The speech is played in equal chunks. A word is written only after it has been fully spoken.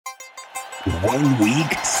1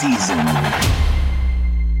 week season.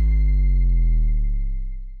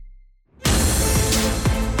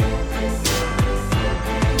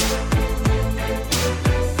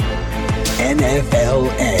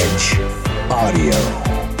 NFL Edge Audio.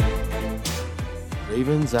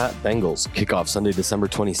 Ravens at Bengals. Kickoff Sunday, December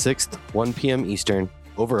 26th, 1 p.m. Eastern,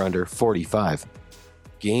 over under 45.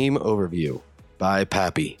 Game overview by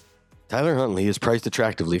Pappy. Tyler Huntley is priced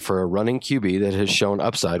attractively for a running QB that has shown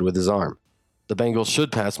upside with his arm. The Bengals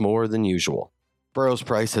should pass more than usual. Burrow's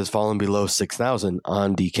price has fallen below $6,000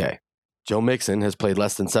 on DK. Joe Mixon has played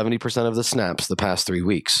less than 70% of the snaps the past 3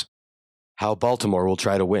 weeks. How Baltimore will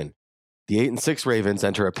try to win. The 8-6 Ravens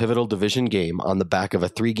enter a pivotal division game on the back of a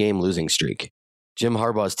 3-game losing streak. Jim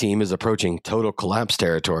Harbaugh's team is approaching total collapse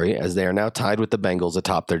territory as they are now tied with the Bengals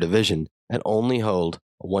atop their division and only hold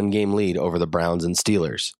a 1-game lead over the Browns and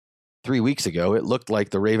Steelers. 3 weeks ago, it looked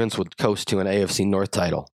like the Ravens would coast to an AFC North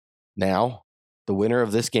title. Now, the winner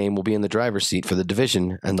of this game will be in the driver's seat for the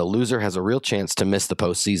division, and the loser has a real chance to miss the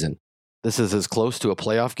postseason. This is as close to a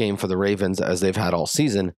playoff game for the Ravens as they've had all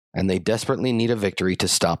season, and they desperately need a victory to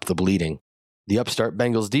stop the bleeding. The upstart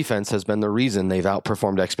Bengals defense has been the reason they've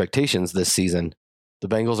outperformed expectations this season. The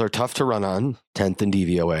Bengals are tough to run on, 10th in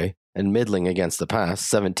DVOA, and middling against the pass,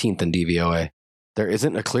 17th in DVOA. There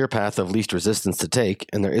isn't a clear path of least resistance to take,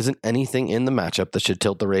 and there isn't anything in the matchup that should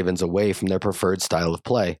tilt the Ravens away from their preferred style of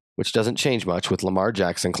play, which doesn't change much with Lamar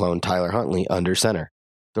Jackson clone Tyler Huntley under center.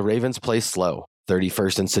 The Ravens play slow,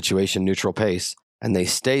 31st in situation neutral pace, and they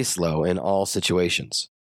stay slow in all situations.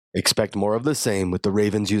 Expect more of the same with the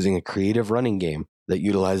Ravens using a creative running game that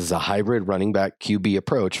utilizes a hybrid running back QB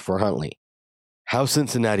approach for Huntley. How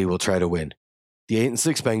Cincinnati will try to win. The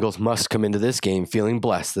 8-6 Bengals must come into this game feeling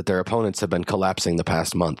blessed that their opponents have been collapsing the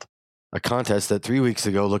past month. A contest that 3 weeks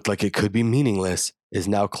ago looked like it could be meaningless is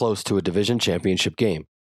now close to a division championship game.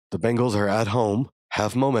 The Bengals are at home,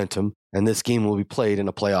 have momentum, and this game will be played in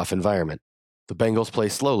a playoff environment. The Bengals play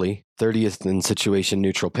slowly, 30th in situation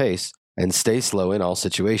neutral pace, and stay slow in all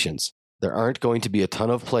situations. There aren't going to be a ton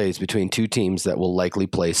of plays between two teams that will likely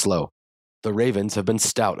play slow. The Ravens have been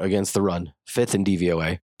stout against the run, 5th in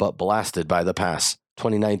DVOA, but blasted by the pass,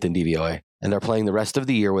 29th in DVOA, and are playing the rest of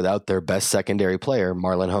the year without their best secondary player,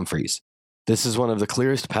 Marlon Humphreys. This is one of the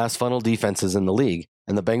clearest pass funnel defenses in the league,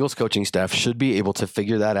 and the Bengals coaching staff should be able to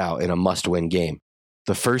figure that out in a must-win game.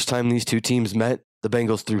 The first time these two teams met, the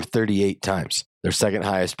Bengals threw 38 times, their second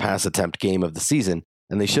highest pass attempt game of the season,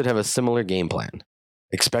 and they should have a similar game plan.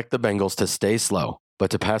 Expect the Bengals to stay slow, but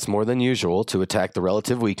to pass more than usual to attack the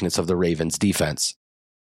relative weakness of the Ravens' defense.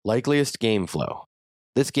 Likeliest game flow.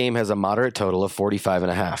 This game has a moderate total of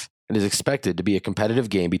 45.5 and is expected to be a competitive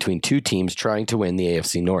game between two teams trying to win the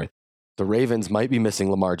AFC North. The Ravens might be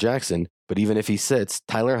missing Lamar Jackson, but even if he sits,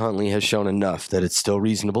 Tyler Huntley has shown enough that it's still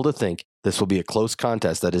reasonable to think this will be a close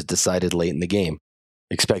contest that is decided late in the game.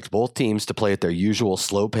 Expect both teams to play at their usual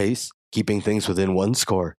slow pace, keeping things within one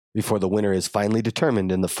score before the winner is finally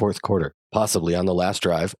determined in the fourth quarter, possibly on the last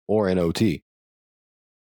drive or in OT.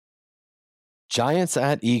 Giants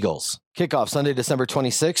at Eagles. Kickoff Sunday, December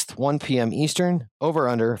 26th, 1 p.m. Eastern, over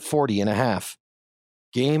under 40.5.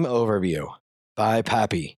 Game overview by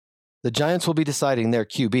Pappy. The Giants will be deciding their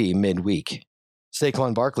QB midweek.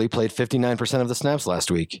 Saquon Barkley played 59% of the snaps last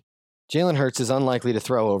week. Jalen Hurts is unlikely to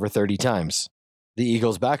throw over 30 times. The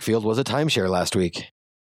Eagles' backfield was a timeshare last week.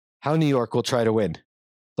 How New York will try to win.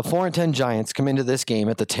 The 4-10 Giants come into this game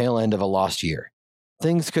at the tail end of a lost year.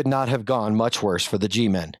 Things could not have gone much worse for the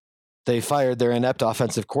G-men. They fired their inept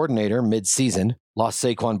offensive coordinator mid-season, lost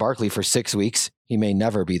Saquon Barkley for 6 weeks, he may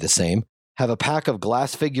never be the same, have a pack of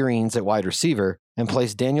glass figurines at wide receiver, and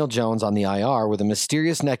placed Daniel Jones on the IR with a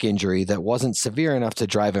mysterious neck injury that wasn't severe enough to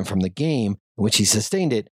drive him from the game, in which he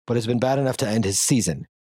sustained it, but has been bad enough to end his season.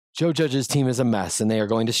 Joe Judge's team is a mess, and they are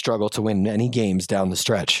going to struggle to win any games down the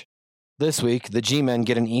stretch. This week, the G-men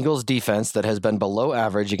get an Eagles defense that has been below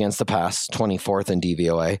average against the pass, 24th in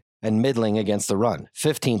DVOA, and middling against the run,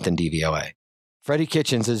 15th in DVOA. Freddie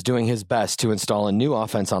Kitchens is doing his best to install a new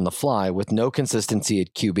offense on the fly with no consistency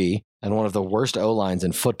at QB and one of the worst O-lines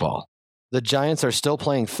in football. The Giants are still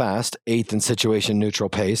playing fast, 8th in situation neutral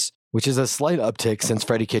pace, which is a slight uptick since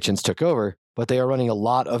Freddie Kitchens took over, but they are running a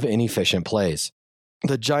lot of inefficient plays.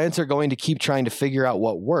 The Giants are going to keep trying to figure out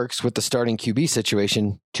what works with the starting QB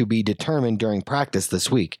situation to be determined during practice this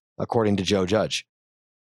week, according to Joe Judge.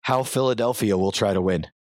 How Philadelphia will try to win.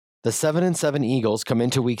 The 7-7 Eagles come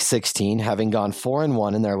into Week 16 having gone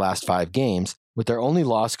 4-1 in their last 5 games, with their only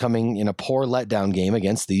loss coming in a poor letdown game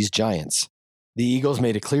against these Giants. The Eagles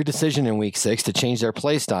made a clear decision in Week 6 to change their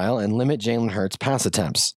play style and limit Jalen Hurts' pass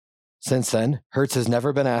attempts. Since then, Hurts has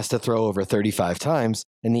never been asked to throw over 35 times,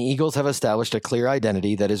 and the Eagles have established a clear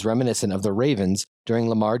identity that is reminiscent of the Ravens during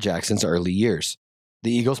Lamar Jackson's early years.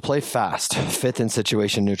 The Eagles play fast, 5th in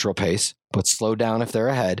situation-neutral pace, but slow down if they're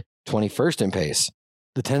ahead, 21st in pace.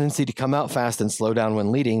 The tendency to come out fast and slow down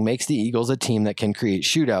when leading makes the Eagles a team that can create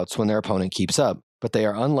shootouts when their opponent keeps up, but they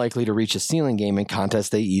are unlikely to reach a ceiling game in contests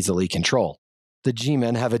they easily control. The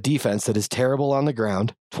G-Men have a defense that is terrible on the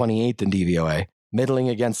ground, 28th in DVOA, middling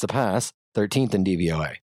against the pass, 13th in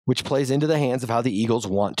DVOA, which plays into the hands of how the Eagles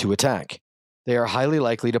want to attack. They are highly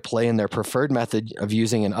likely to play in their preferred method of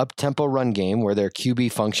using an up-tempo run game where their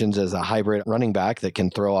QB functions as a hybrid running back that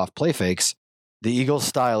can throw off play fakes. The Eagles'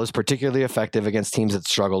 style is particularly effective against teams that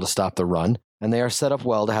struggle to stop the run, and they are set up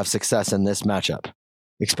well to have success in this matchup.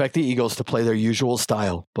 Expect the Eagles to play their usual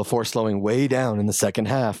style before slowing way down in the second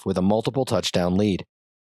half with a multiple touchdown lead.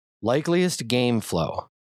 Likeliest game flow.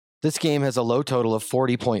 This game has a low total of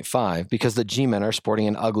 40.5 because the G-Men are sporting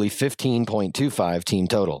an ugly 15.25 team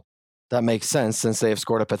total. That makes sense since they have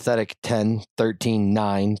scored a pathetic 10, 13,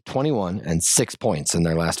 9, 21, and 6 points in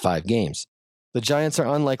their last 5 games. The Giants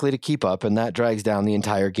are unlikely to keep up, and that drags down the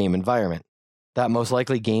entire game environment. That most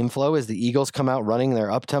likely game flow is the Eagles come out running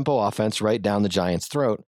their up-tempo offense right down the Giants'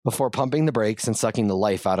 throat before pumping the brakes and sucking the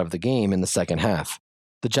life out of the game in the second half.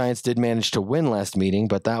 The Giants did manage to win last meeting,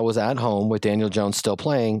 but that was at home with Daniel Jones still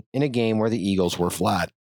playing in a game where the Eagles were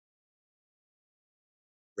flat.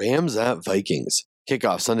 Rams at Vikings.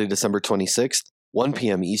 Kickoff Sunday, December 26th, 1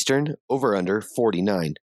 p.m. Eastern, over-under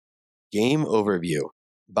 49. Game overview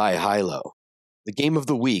by Hilo. The game of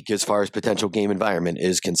the week as far as potential game environment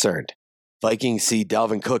is concerned. Vikings see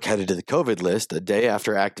Dalvin Cook headed to the COVID list a day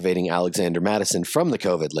after activating Alexander Mattison from the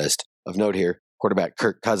COVID list. Of note here, quarterback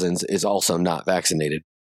Kirk Cousins is also not vaccinated.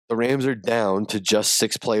 The Rams are down to just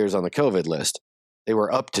 6 players on the COVID list. They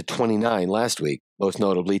were up to 29 last week, most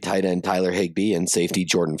notably tight end Tyler Higbee and safety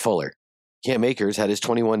Jordan Fuller. Cam Akers had his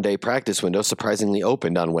 21-day practice window surprisingly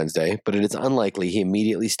opened on Wednesday, but it is unlikely he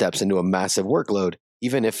immediately steps into a massive workload,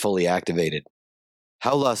 even if fully activated.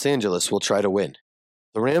 How Los Angeles will try to win.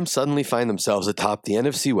 The Rams suddenly find themselves atop the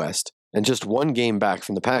NFC West, and just 1 game back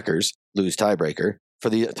from the Packers, lose tiebreaker, for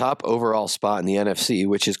the top overall spot in the NFC,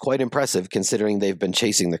 which is quite impressive considering they've been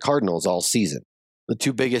chasing the Cardinals all season. The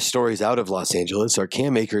 2 biggest stories out of Los Angeles are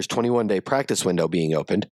Cam Akers' 21-day practice window being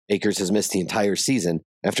opened. Akers has missed the entire season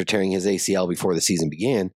after tearing his ACL before the season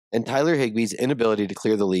began, and Tyler Higbee's inability to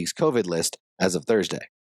clear the league's COVID list as of Thursday.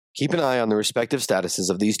 Keep an eye on the respective statuses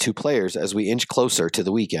of these 2 players as we inch closer to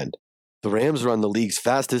the weekend. The Rams run the league's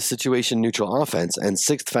fastest situation-neutral offense and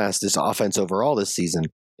 6th fastest offense overall this season,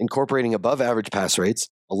 incorporating above-average pass rates,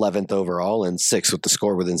 11th overall and 6th with the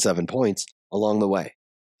score within 7 points, along the way.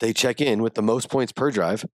 They check in with the most points per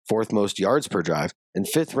drive, 4th most yards per drive, and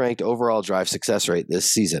 5th-ranked overall drive success rate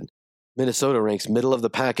this season. Minnesota ranks middle of the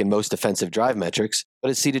pack in most defensive drive metrics, but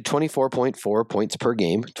has ceded 24.4 points per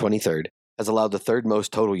game, 23rd, has allowed the 3rd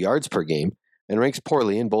most total yards per game, and ranks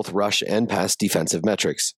poorly in both rush and pass defensive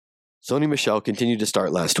metrics. Sony Michel continued to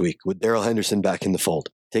start last week, with Darrell Henderson back in the fold,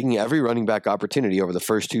 taking every running back opportunity over the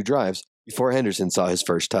first 2 drives before Henderson saw his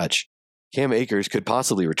first touch. Cam Akers could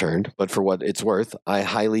possibly return, but for what it's worth, I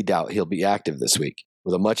highly doubt he'll be active this week,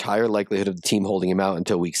 with a much higher likelihood of the team holding him out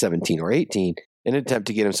until week 17 or 18 in an attempt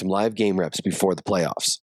to get him some live game reps before the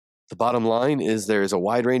playoffs. The bottom line is there is a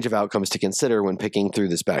wide range of outcomes to consider when picking through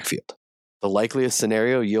this backfield. The likeliest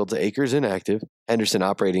scenario yields Akers inactive, Henderson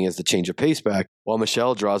operating as the change of pace back, while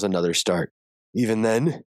Michel draws another start. Even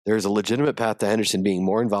then, there is a legitimate path to Henderson being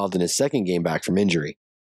more involved in his second game back from injury.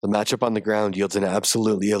 The matchup on the ground yields an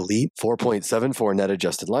absolutely elite 4.74 net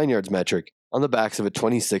adjusted line yards metric on the backs of a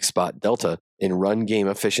 26-spot delta in run game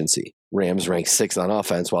efficiency. Rams rank 6th on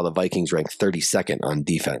offense, while the Vikings rank 32nd on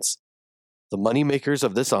defense. The moneymakers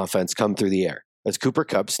of this offense come through the air. As Cooper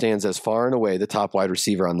Kupp stands as far and away the top wide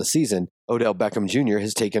receiver on the season, Odell Beckham Jr.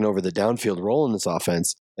 has taken over the downfield role in this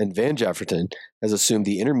offense, and Van Jefferson has assumed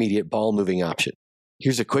the intermediate ball-moving option.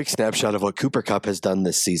 Here's a quick snapshot of what Cooper Kupp has done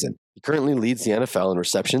this season. He currently leads the NFL in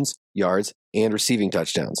receptions, yards, and receiving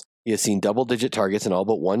touchdowns. He has seen double-digit targets in all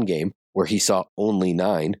but 1 game, where he saw only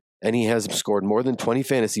 9, and he has scored more than 20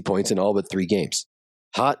 fantasy points in all but 3 games.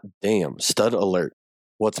 Hot damn, stud alert.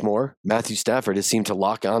 What's more, Matthew Stafford has seemed to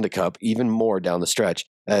lock onto Kupp even more down the stretch,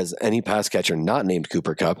 as any pass catcher not named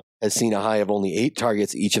Cooper Kupp has seen a high of only 8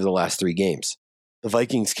 targets each of the last 3 games. The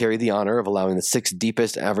Vikings carry the honor of allowing the 6th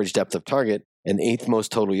deepest average depth of target and 8th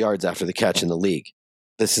most total yards after the catch in the league.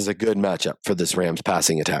 This is a good matchup for this Rams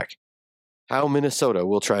passing attack. How Minnesota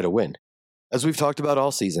will try to win. As we've talked about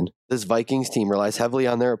all season, this Vikings team relies heavily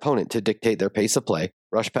on their opponent to dictate their pace of play,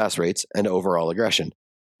 rush pass rates, and overall aggression.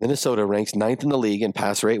 Minnesota ranks 9th in the league in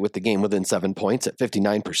pass rate with the game within 7 points at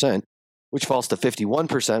 59%, which falls to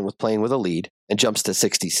 51% with playing with a lead and jumps to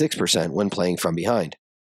 66% when playing from behind.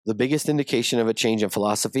 The biggest indication of a change in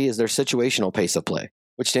philosophy is their situational pace of play,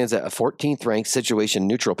 which stands at a 14th ranked situation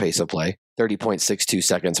neutral pace of play, 30.62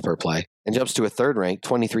 seconds per play, and jumps to a 3rd ranked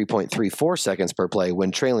 23.34 seconds per play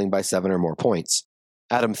when trailing by 7 or more points.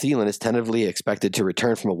 Adam Thielen is tentatively expected to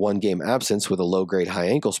return from a one-game absence with a low-grade high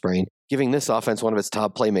ankle sprain, giving this offense one of its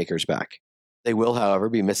top playmakers back. They will, however,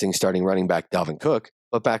 be missing starting running back Dalvin Cook,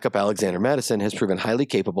 but backup Alexander Mattison has proven highly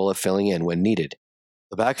capable of filling in when needed.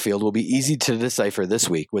 The backfield will be easy to decipher this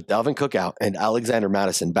week with Dalvin Cook out and Alexander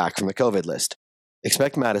Mattison back from the COVID list.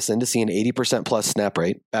 Expect Mattison to see an 80% plus snap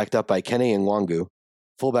rate, backed up by Kene Nwangwu.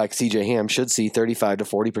 Fullback CJ Ham should see 35 to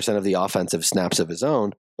 40% of the offensive snaps of his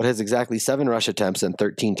own, but has exactly 7 rush attempts and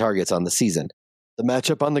 13 targets on the season. The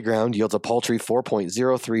matchup on the ground yields a paltry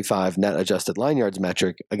 4.035 net adjusted line yards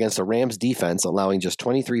metric against a Rams defense allowing just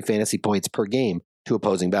 23 fantasy points per game to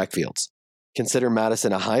opposing backfields. Consider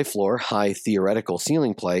Mattison a high floor, high theoretical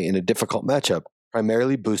ceiling play in a difficult matchup,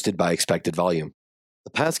 primarily boosted by expected volume.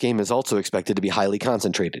 The pass game is also expected to be highly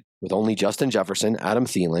concentrated, with only Justin Jefferson, Adam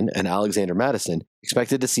Thielen, and Alexander Mattison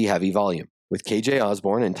expected to see heavy volume, with KJ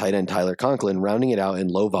Osborne and tight end Tyler Conklin rounding it out in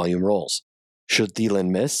low-volume roles. Should Thielen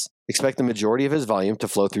miss, expect the majority of his volume to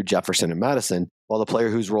flow through Jefferson and Mattison, while the player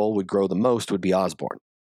whose role would grow the most would be Osborne.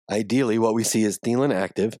 Ideally, what we see is Thielen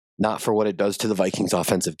active, not for what it does to the Vikings'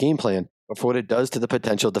 offensive game plan, but for what it does to the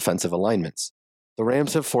potential defensive alignments. The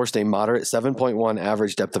Rams have forced a moderate 7.1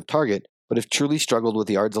 average depth of target, but have truly struggled with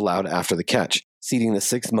yards allowed after the catch, ceding the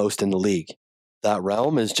 6th most in the league. That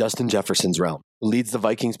realm is Justin Jefferson's realm, who leads the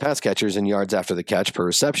Vikings pass catchers in yards after the catch per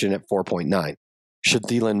reception at 4.9. Should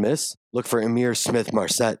Thielen miss, look for Emir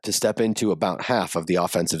Smith-Marset to step into about half of the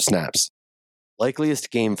offensive snaps. Likeliest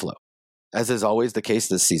game flow. As is always the case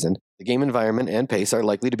this season, the game environment and pace are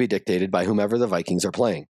likely to be dictated by whomever the Vikings are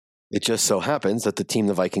playing. It just so happens that the team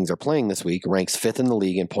the Vikings are playing this week ranks 5th in the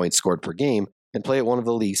league in points scored per game and play at one of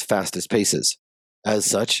the league's fastest paces. As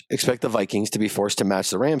such, expect the Vikings to be forced to match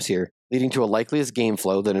the Rams here, leading to a likeliest game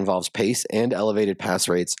flow that involves pace and elevated pass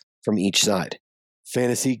rates from each side.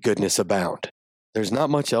 Fantasy goodness abound. There's not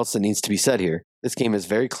much else that needs to be said here. This game is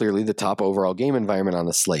very clearly the top overall game environment on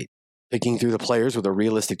the slate. Picking through the players with a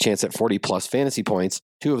realistic chance at 40-plus fantasy points,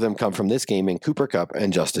 2 of them come from this game in Cooper Kupp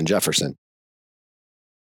and Justin Jefferson.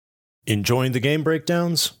 Enjoying the game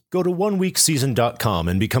breakdowns? Go to oneweekseason.com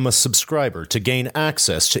and become a subscriber to gain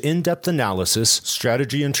access to in-depth analysis,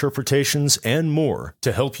 strategy interpretations, and more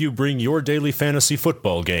to help you bring your daily fantasy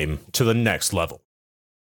football game to the next level.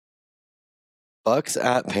 Bucks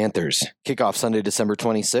at Panthers. Kickoff Sunday, December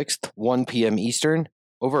 26th, 1 p.m. Eastern,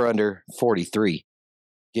 over under 43.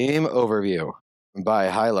 Game overview by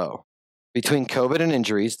Hilo. Between COVID and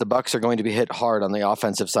injuries, the Bucks are going to be hit hard on the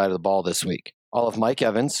offensive side of the ball this week. All of Mike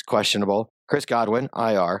Evans, questionable, Chris Godwin,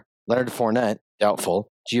 IR, Leonard Fournette, doubtful,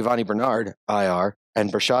 Giovanni Bernard, IR, and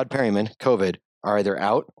Brashad Perryman, COVID, are either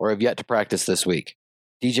out or have yet to practice this week.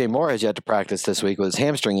 DJ Moore has yet to practice this week with his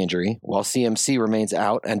hamstring injury, while CMC remains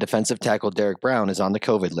out and defensive tackle Derek Brown is on the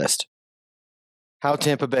COVID list. How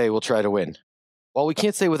Tampa Bay will try to win. While we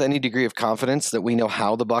can't say with any degree of confidence that we know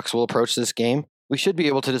how the Bucs will approach this game, we should be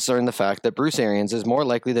able to discern the fact that Bruce Arians is more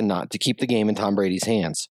likely than not to keep the game in Tom Brady's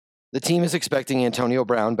hands. The team is expecting Antonio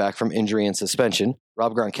Brown back from injury and suspension.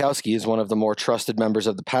 Rob Gronkowski is one of the more trusted members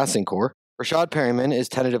of the passing corps. Brashad Perryman is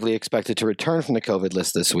tentatively expected to return from the COVID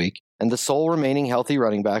list this week, and the sole remaining healthy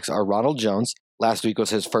running backs are Ronald Jones, last week was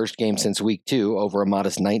his first game since week 2 over a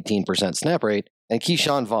modest 19% snap rate, and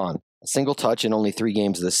Keyshawn Vaughn, a single touch in only 3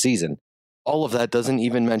 games this season. All of that doesn't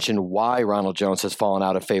even mention why Ronald Jones has fallen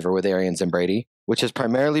out of favor with Arians and Brady, which has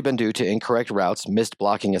primarily been due to incorrect routes, missed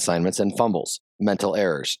blocking assignments, and fumbles, mental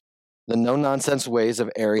errors. The no-nonsense ways of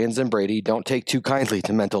Arians and Brady don't take too kindly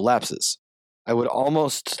to mental lapses. I would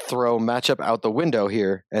almost throw matchup out the window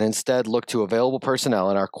here and instead look to available personnel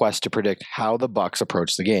in our quest to predict how the Bucs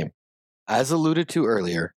approach the game. As alluded to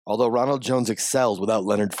earlier, although Ronald Jones excelled without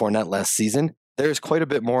Leonard Fournette last season, there is quite a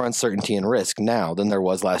bit more uncertainty and risk now than there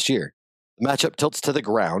was last year. The matchup tilts to the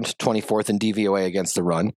ground, 24th in DVOA against the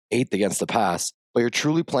run, 8th against the pass, but you're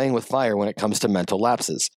truly playing with fire when it comes to mental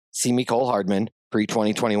lapses. See Mecole Hardman,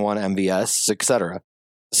 pre-2021 MVS, etc.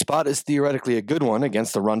 The spot is theoretically a good one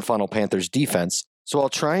against the run-funnel Panthers defense, so I'll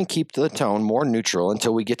try and keep the tone more neutral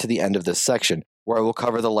until we get to the end of this section, where I will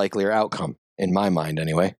cover the likelier outcome, in my mind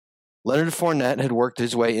anyway. Leonard Fournette had worked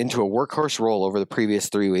his way into a workhorse role over the previous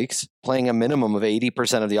 3 weeks, playing a minimum of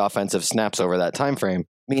 80% of the offensive snaps over that time frame,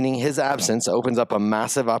 meaning his absence opens up a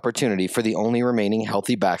massive opportunity for the only remaining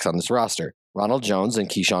healthy backs on this roster, Ronald Jones and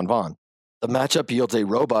Keyshawn Vaughn. The matchup yields a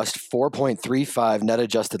robust 4.35 net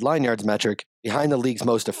adjusted line yards metric behind the league's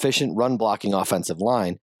most efficient run blocking offensive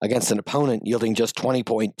line against an opponent yielding just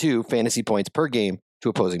 20.2 fantasy points per game to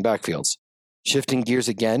opposing backfields. Shifting gears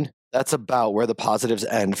again, that's about where the positives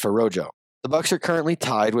end for Rojo. The Bucs are currently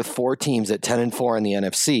tied with 4 teams at 10-4 in the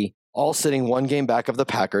NFC, all sitting one game back of the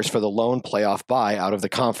Packers for the lone playoff bye out of the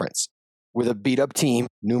conference. With a beat-up team,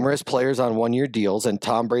 numerous players on one-year deals, and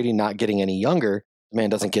Tom Brady not getting any younger, the man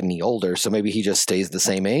doesn't get any older, so maybe he just stays the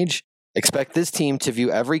same age. Expect this team to view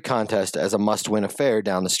every contest as a must-win affair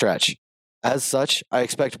down the stretch. As such, I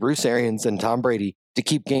expect Bruce Arians and Tom Brady to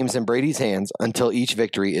keep games in Brady's hands until each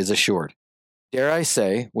victory is assured. Dare I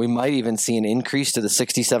say, we might even see an increase to the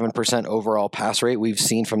 67% overall pass rate we've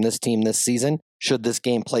seen from this team this season, should this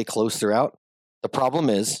game play close throughout. The problem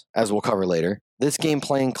is, as we'll cover later, this game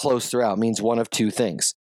playing close throughout means one of two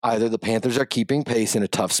things. Either the Panthers are keeping pace in a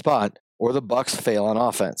tough spot, or the Bucs fail on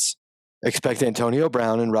offense. Expect Antonio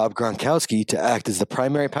Brown and Rob Gronkowski to act as the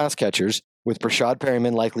primary pass catchers, with Brashad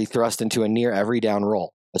Perryman likely thrust into a near every down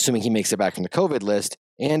role, assuming he makes it back from the COVID list,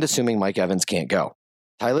 and assuming Mike Evans can't go.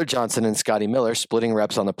 Tyler Johnson and Scotty Miller splitting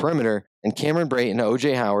reps on the perimeter, and Cameron Brate and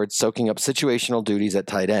O.J. Howard soaking up situational duties at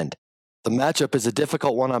tight end. The matchup is a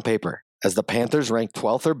difficult one on paper, as the Panthers rank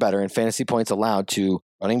 12th or better in fantasy points allowed to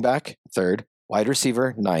running back, 3rd, wide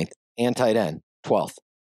receiver, 9th, and tight end, 12th.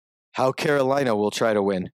 How Carolina will try to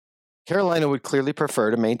win. Carolina would clearly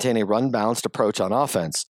prefer to maintain a run-balanced approach on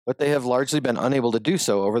offense, but they have largely been unable to do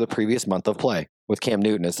so over the previous month of play, with Cam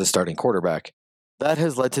Newton as the starting quarterback. That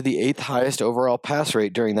has led to the 8th highest overall pass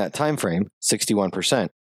rate during that time frame, 61%.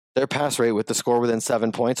 Their pass rate with the score within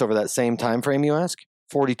 7 points over that same time frame, you ask?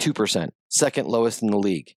 42%, second lowest in the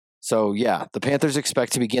league. So yeah, the Panthers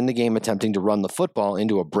expect to begin the game attempting to run the football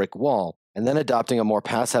into a brick wall, and then adopting a more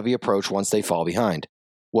pass-heavy approach once they fall behind.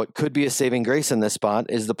 What could be a saving grace in this spot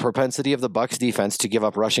is the propensity of the Bucs defense to give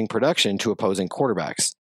up rushing production to opposing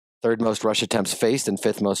quarterbacks. 3rd most rush attempts faced and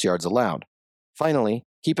 5th most yards allowed. Finally,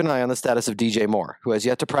 keep an eye on the status of DJ Moore, who has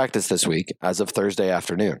yet to practice this week as of Thursday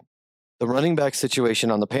afternoon. The running back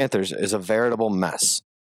situation on the Panthers is a veritable mess.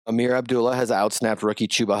 Amir Abdullah has outsnapped rookie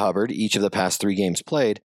Chuba Hubbard each of the past 3 games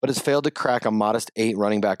played, but has failed to crack a modest 8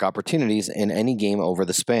 running back opportunities in any game over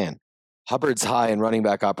the span. Hubbard's high in running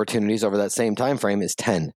back opportunities over that same time frame is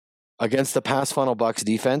 10. Against the pass funnel Bucs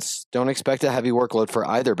defense, don't expect a heavy workload for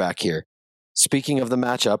either back here. Speaking of the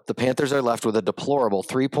matchup, the Panthers are left with a deplorable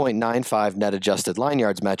 3.95 net adjusted line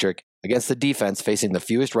yards metric against the defense facing the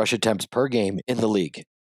fewest rush attempts per game in the league.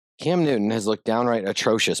 Cam Newton has looked downright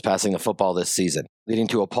atrocious passing the football this season, leading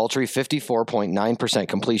to a paltry 54.9%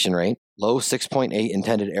 completion rate, low 6.8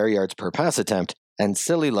 intended air yards per pass attempt, and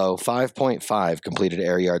silly low 5.5 completed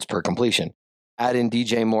air yards per completion. Add in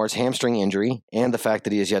DJ Moore's hamstring injury and the fact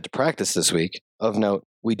that he has yet to practice this week. Of note,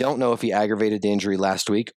 we don't know if he aggravated the injury last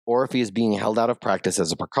week or if he is being held out of practice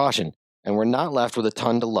as a precaution, and we're not left with a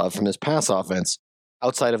ton to love from his pass offense,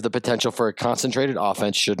 outside of the potential for a concentrated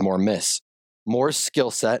offense should Moore miss. Moore's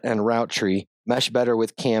skill set and route tree mesh better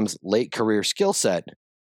with Cam's late career skill set.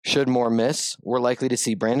 Should Moore miss, we're likely to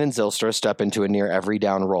see Brandon Zylstra step into a near every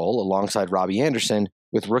down role alongside Robbie Anderson,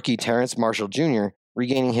 with rookie Terrence Marshall Jr.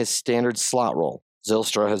 regaining his standard slot role.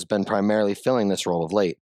 Zylstra has been primarily filling this role of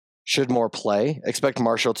late. Should Moore play, expect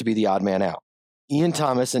Marshall to be the odd man out. Ian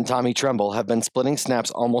Thomas and Tommy Tremble have been splitting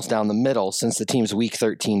snaps almost down the middle since the team's Week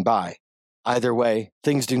 13 bye. Either way,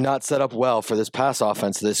 things do not set up well for this pass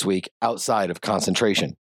offense this week outside of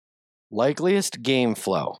concentration. Likeliest game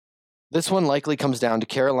flow. This one likely comes down to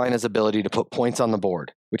Carolina's ability to put points on the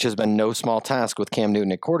board, which has been no small task with Cam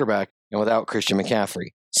Newton at quarterback and without Christian McCaffrey,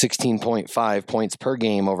 16.5 points per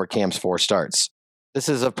game over Cam's 4 starts. This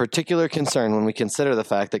is of particular concern when we consider the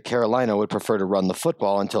fact that Carolina would prefer to run the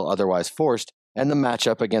football until otherwise forced, and the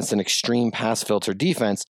matchup against an extreme pass filter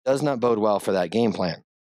defense does not bode well for that game plan.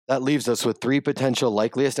 That leaves us with 3 potential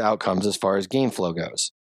likeliest outcomes as far as game flow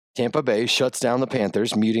goes. Tampa Bay shuts down the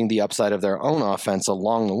Panthers, muting the upside of their own offense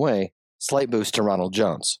along the way, slight boost to Ronald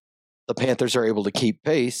Jones. The Panthers are able to keep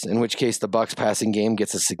pace, in which case the Bucs passing game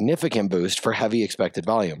gets a significant boost for heavy expected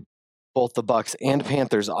volume. Both the Bucs and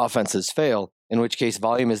Panthers offenses fail, in which case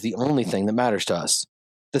volume is the only thing that matters to us.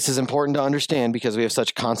 This is important to understand because we have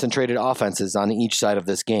such concentrated offenses on each side of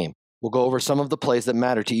this game. We'll go over some of the plays that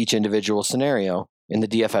matter to each individual scenario in the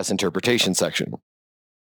DFS interpretation section.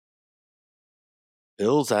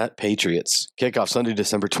 Bills at Patriots. Kickoff Sunday,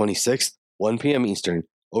 December 26th, 1 p.m. Eastern,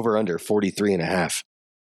 over under 43.5.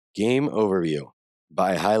 Game overview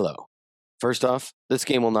by Hilo. First off, this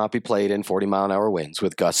game will not be played in 40-mile-an-hour winds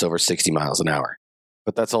with gusts over 60 miles an hour.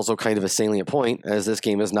 But that's also kind of a salient point, as this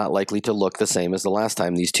game is not likely to look the same as the last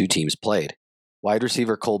time these two teams played. Wide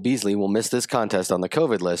receiver Cole Beasley will miss this contest on the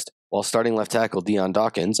COVID list, while starting left tackle Dion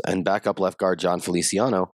Dawkins and backup left guard John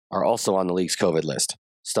Feliciano are also on the league's COVID list.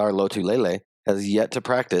 Star Lotulelei has yet to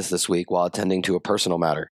practice this week while attending to a personal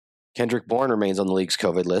matter. Kendrick Bourne remains on the league's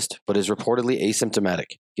COVID list, but is reportedly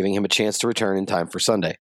asymptomatic, giving him a chance to return in time for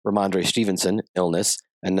Sunday. Ramondre Stevenson, illness,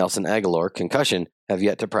 and Nelson Aguilar, concussion, have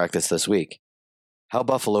yet to practice this week. How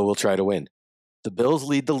Buffalo will try to win. The Bills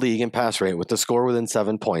lead the league in pass rate with the score within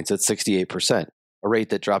 7 points at 68%, a rate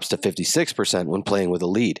that drops to 56% when playing with a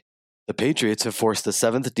lead. The Patriots have forced the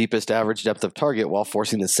 7th deepest average depth of target while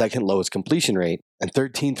forcing the 2nd lowest completion rate and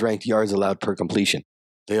 13th ranked yards allowed per completion.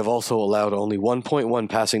 They have also allowed only 1.1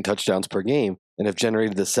 passing touchdowns per game and have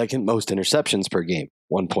generated the 2nd most interceptions per game,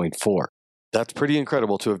 1.4. That's pretty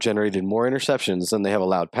incredible to have generated more interceptions than they have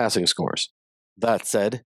allowed passing scores. That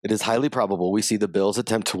said, it is highly probable we see the Bills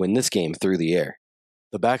attempt to win this game through the air.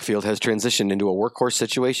 The backfield has transitioned into a workhorse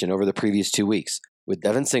situation over the previous 2 weeks, with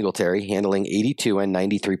Devin Singletary handling 82 and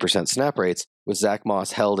 93% snap rates, with Zach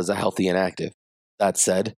Moss held as a healthy and active. That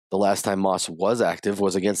said, the last time Moss was active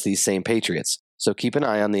was against these same Patriots, so keep an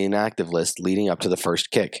eye on the inactive list leading up to the first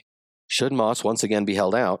kick. Should Moss once again be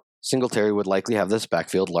held out, Singletary would likely have this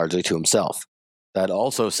backfield largely to himself. That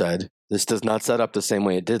also said, this does not set up the same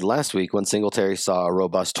way it did last week when Singletary saw a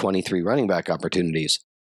robust 23 running back opportunities.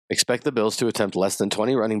 Expect the Bills to attempt less than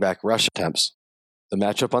 20 running back rush attempts. The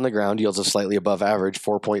matchup on the ground yields a slightly above average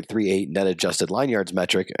 4.38 net adjusted line yards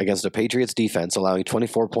metric against a Patriots defense allowing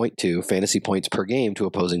 24.2 fantasy points per game to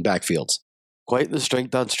opposing backfields. Quite the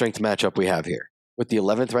strength-on-strength matchup we have here, with the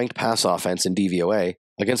 11th ranked pass offense in DVOA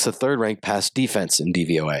against the 3rd ranked pass defense in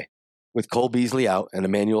DVOA. With Cole Beasley out and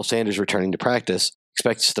Emmanuel Sanders returning to practice,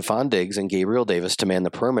 expect Stephon Diggs and Gabriel Davis to man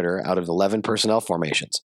the perimeter out of 11 personnel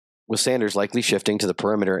formations, with Sanders likely shifting to the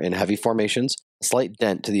perimeter in heavy formations, a slight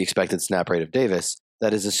dent to the expected snap rate of Davis,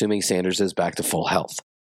 that is assuming Sanders is back to full health.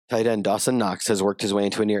 Tight end Dawson Knox has worked his way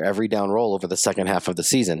into a near every down role over the second half of the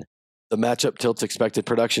season. The matchup tilts expected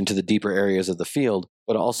production to the deeper areas of the field,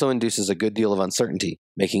 but also induces a good deal of uncertainty,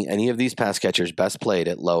 making any of these pass catchers best played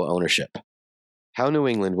at low ownership. How New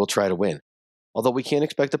England will try to win. Although we can't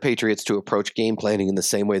expect the Patriots to approach game planning in the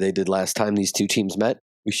same way they did last time these two teams met,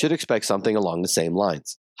 we should expect something along the same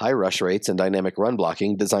lines. High rush rates and dynamic run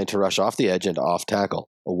blocking designed to rush off the edge and off tackle,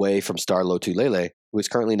 away from Star Lotulelei, who is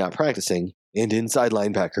currently not practicing, and inside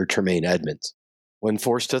linebacker Tremaine Edmonds. When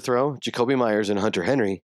forced to throw, Jakobi Meyers and Hunter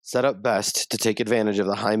Henry set up best to take advantage of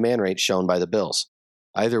the high man rate shown by the Bills.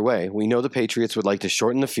 Either way, we know the Patriots would like to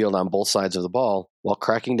shorten the field on both sides of the ball while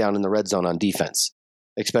cracking down in the red zone on defense.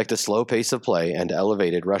 Expect a slow pace of play and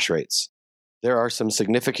elevated rush rates. There are some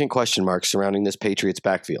significant question marks surrounding this Patriots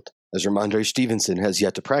backfield, as Ramondre Stevenson has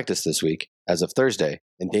yet to practice this week, as of Thursday,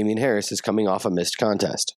 and Damian Harris is coming off a missed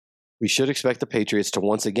contest. We should expect the Patriots to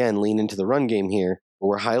once again lean into the run game here, but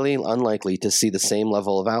we're highly unlikely to see the same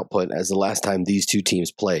level of output as the last time these two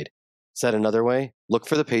teams played. Said another way, look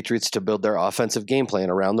for the Patriots to build their offensive game plan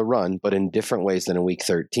around the run, but in different ways than in Week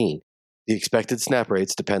 13. The expected snap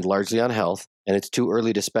rates depend largely on health, and it's too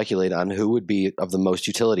early to speculate on who would be of the most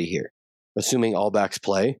utility here. Assuming all backs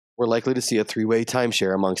play, we're likely to see a three-way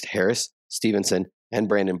timeshare amongst Harris, Stevenson, and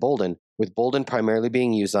Brandon Bolden, with Bolden primarily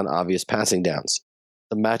being used on obvious passing downs.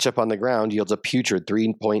 The matchup on the ground yields a putrid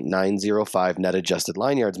 3.905 net adjusted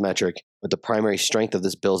line yards metric, but the primary strength of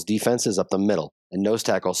this Bills defense is up the middle, and nose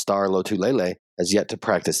tackle Star Lotulelei has yet to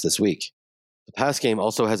practice this week. The pass game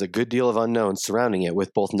also has a good deal of unknowns surrounding it,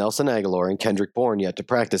 with both Nelson Aguilar and Kendrick Bourne yet to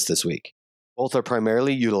practice this week. Both are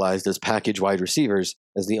primarily utilized as package wide receivers,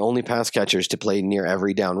 as the only pass catchers to play near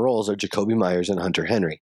every down roles are Jakobi Meyers and Hunter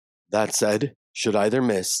Henry. That said, should either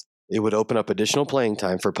miss, it would open up additional playing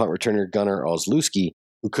time for punt returner Gunnar Olszewski,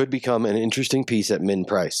 who could become an interesting piece at min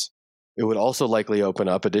price. It would also likely open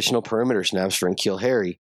up additional perimeter snaps for N'Keal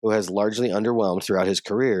Harry, who has largely underwhelmed throughout his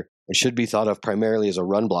career and should be thought of primarily as a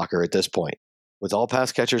run blocker at this point. With all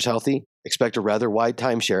pass catchers healthy, expect a rather wide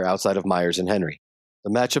timeshare outside of Meyers and Henry. The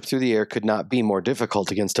matchup through the air could not be more difficult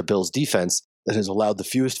against a Bills defense that has allowed the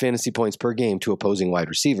fewest fantasy points per game to opposing wide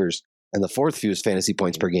receivers and the 4th fewest fantasy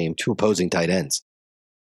points per game to opposing tight ends.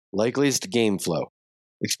 Likeliest game flow.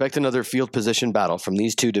 Expect another field position battle from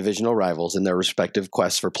these two divisional rivals in their respective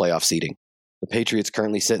quests for playoff seeding. The Patriots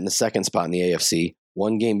currently sit in the 2nd spot in the AFC,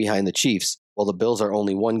 1 game behind the Chiefs, while the Bills are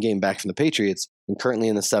only 1 game back from the Patriots and currently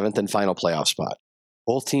in the 7th and final playoff spot.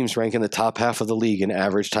 Both teams rank in the top half of the league in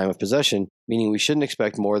average time of possession, meaning we shouldn't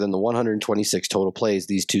expect more than the 126 total plays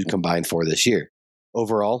these two combined for this year.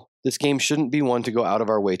 Overall, this game shouldn't be one to go out of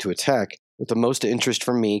our way to attack, with the most interest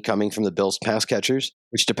from me coming from the Bills' pass catchers,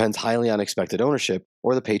 which depends highly on expected ownership,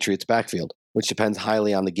 or the Patriots' backfield, which depends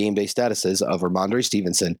highly on the game day statuses of Ramondre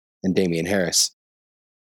Stevenson and Damian Harris.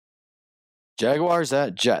 Jaguars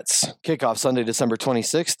at Jets. Kickoff Sunday, December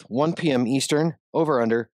 26th, 1 p.m. Eastern,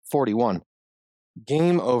 over-under 41.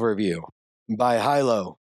 Game overview by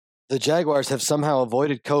Hilo. The Jaguars have somehow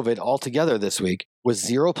avoided COVID altogether this week, with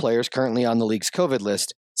 0 players currently on the league's COVID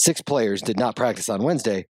list. 6 players did not practice on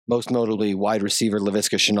Wednesday, most notably wide receiver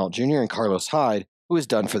Laviska Shenault Jr. and Carlos Hyde, who is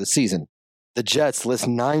done for the season. The Jets list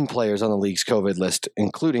 9 players on the league's COVID list,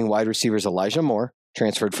 including wide receivers Elijah Moore,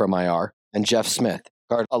 transferred from IR, and Jeff Smith,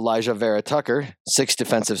 guard Elijah Vera Tucker, 6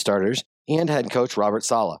 defensive starters, and head coach Robert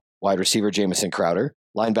Saleh, wide receiver Jamison Crowder,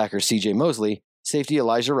 linebacker CJ Mosley, safety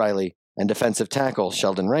Elijah Riley, and defensive tackle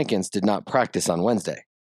Sheldon Rankins did not practice on Wednesday.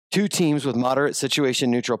 2 teams with moderate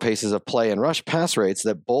situation-neutral paces of play and rush pass rates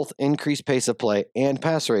that both increase pace of play and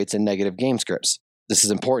pass rates in negative game scripts. This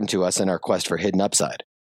is important to us in our quest for hidden upside.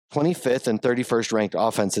 25th and 31st ranked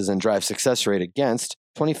offenses in drive success rate against,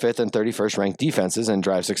 25th and 31st ranked defenses in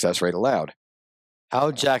drive success rate allowed.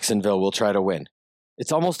 How Jacksonville will try to win.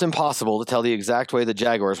 It's almost impossible to tell the exact way the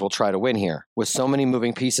Jaguars will try to win here, with so many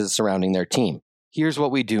moving pieces surrounding their team. Here's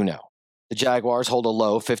what we do know. The Jaguars hold a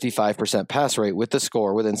low 55% pass rate with the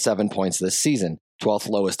score within 7 points this season, 12th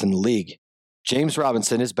lowest in the league. James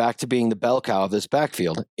Robinson is back to being the bell cow of this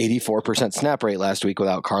backfield, 84% snap rate last week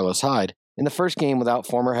without Carlos Hyde, in the first game without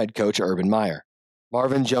former head coach Urban Meyer.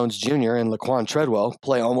 Marvin Jones Jr. and Laquan Treadwell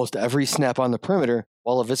play almost every snap on the perimeter,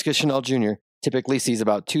 while Laviska Shenault Jr. typically sees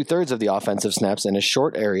about 2/3 of the offensive snaps in a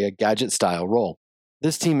short area gadget-style role.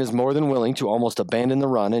 This team is more than willing to almost abandon the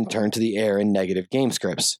run and turn to the air in negative game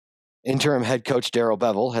scripts. Interim head coach Darrell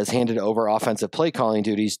Bevell has handed over offensive play calling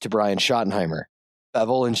duties to Brian Schottenheimer.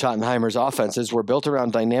 Bevell and Schottenheimer's offenses were built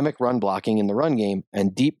around dynamic run blocking in the run game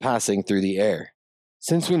and deep passing through the air.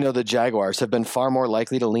 Since we know the Jaguars have been far more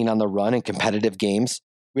likely to lean on the run in competitive games,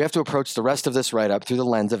 we have to approach the rest of this write-up through the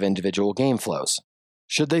lens of individual game flows.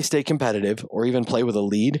 Should they stay competitive or even play with a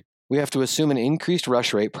lead, we have to assume an increased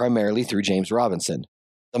rush rate primarily through James Robinson.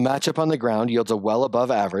 The matchup on the ground yields a well above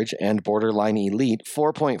average and borderline elite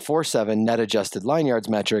 4.47 net adjusted line yards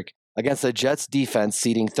metric against the Jets defense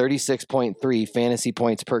ceding 36.3 fantasy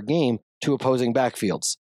points per game to opposing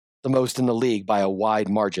backfields, the most in the league by a wide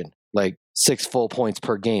margin, like 6 full points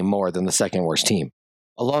per game more than the second worst team.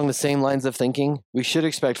 Along the same lines of thinking, we should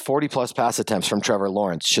expect 40-plus pass attempts from Trevor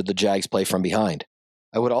Lawrence should the Jags play from behind.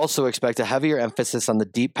 I would also expect a heavier emphasis on the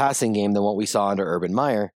deep passing game than what we saw under Urban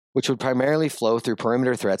Meyer, which would primarily flow through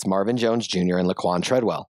perimeter threats Marvin Jones Jr. and Laquan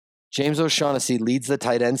Treadwell. James O'Shaughnessy leads the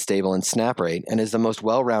tight end stable in snap rate and is the most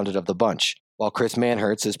well-rounded of the bunch, while Chris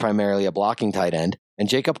Manhertz is primarily a blocking tight end, and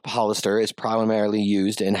Jacob Hollister is primarily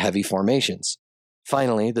used in heavy formations.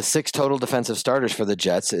 Finally, the 6 total defensive starters for the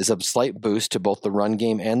Jets is a slight boost to both the run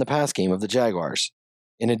game and the pass game of the Jaguars,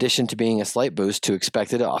 in addition to being a slight boost to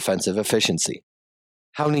expected offensive efficiency.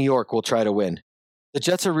 How New York will try to win. The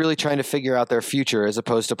Jets are really trying to figure out their future as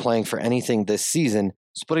opposed to playing for anything this season,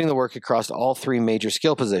 splitting the work across all 3 major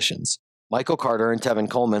skill positions. Michael Carter and Tevin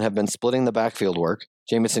Coleman have been splitting the backfield work.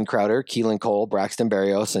 Jamison Crowder, Keelan Cole, Braxton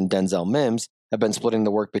Berrios, and Denzel Mims have been splitting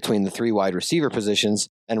the work between the 3 wide receiver positions,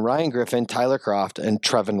 and Ryan Griffin, Tyler Kroft, and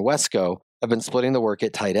Trevin Wesco have been splitting the work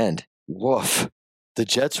at tight end. Woof. The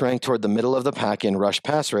Jets rank toward the middle of the pack in rush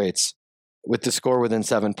pass rates, with the score within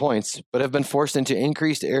 7 points, but have been forced into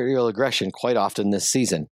increased aerial aggression quite often this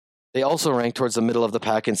season. They also rank towards the middle of the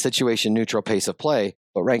pack in situation-neutral pace of play,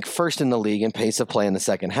 but rank first in the league in pace of play in the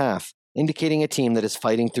second half, indicating a team that is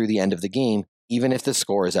fighting through the end of the game, even if the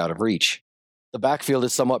score is out of reach. The backfield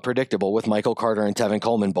is somewhat predictable with Michael Carter and Tevin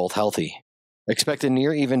Coleman both healthy. Expect a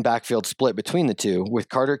near-even backfield split between the two, with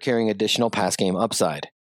Carter carrying additional pass game upside.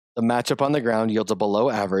 The matchup on the ground yields a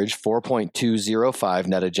below-average 4.205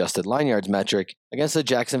 net adjusted line yards metric against the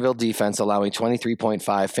Jacksonville defense allowing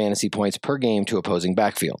 23.5 fantasy points per game to opposing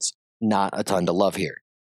backfields. Not a ton to love here.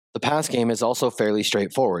 The pass game is also fairly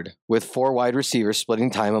straightforward, with 4 wide receivers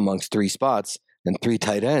splitting time amongst 3 spots and 3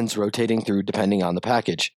 tight ends rotating through depending on the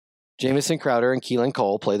package. Jamison Crowder and Keelan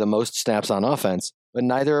Cole play the most snaps on offense, but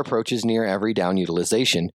neither approaches near every down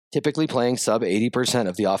utilization, typically playing sub 80%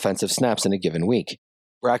 of the offensive snaps in a given week.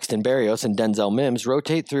 Braxton Berrios and Denzel Mims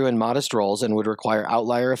rotate through in modest roles and would require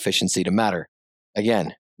outlier efficiency to matter.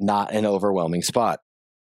 Again, not an overwhelming spot.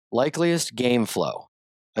 Likeliest game flow.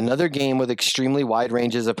 Another game with extremely wide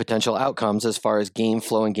ranges of potential outcomes as far as game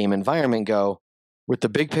flow and game environment go. With the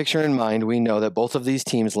big picture in mind, we know that both of these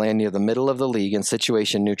teams land near the middle of the league in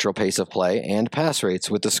situation-neutral pace of play and pass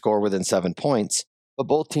rates with the score within 7 points, but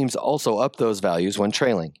both teams also up those values when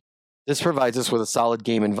trailing. This provides us with a solid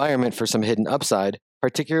game environment for some hidden upside,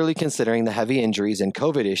 particularly considering the heavy injuries and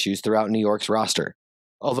COVID issues throughout New York's roster.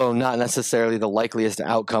 Although not necessarily the likeliest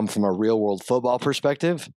outcome from a real-world football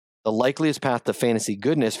perspective, The likeliest path to fantasy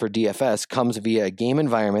goodness for DFS comes via a game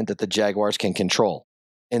environment that the Jaguars can control.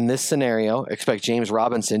 In this scenario, expect James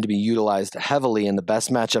Robinson to be utilized heavily in the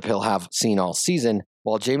best matchup he'll have seen all season,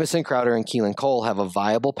 while Jamison Crowder and Keelan Cole have a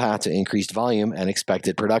viable path to increased volume and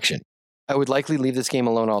expected production. I would likely leave this game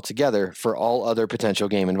alone altogether for all other potential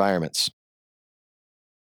game environments.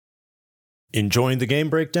 Enjoying the game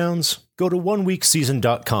breakdowns? Go to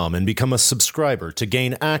oneweekseason.com and become a subscriber to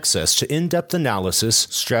gain access to in-depth analysis,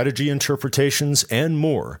 strategy interpretations, and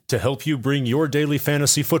more to help you bring your daily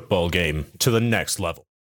fantasy football game to the next level.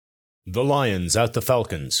 The Lions at the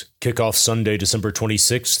Falcons kick off Sunday, December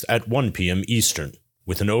 26th at 1 p.m. Eastern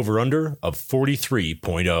with an over-under of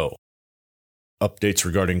 43.0. Updates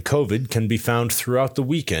regarding COVID can be found throughout the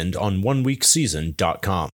weekend on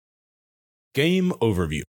oneweekseason.com. Game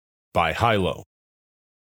Overview by Hilo.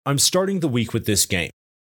 I'm starting the week with this game.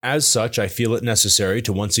 As such, I feel it necessary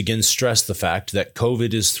to once again stress the fact that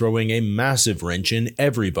COVID is throwing a massive wrench in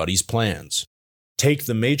everybody's plans. Take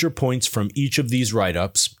the major points from each of these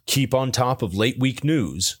write-ups, keep on top of late week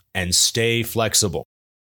news, and stay flexible.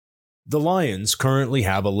 The Lions currently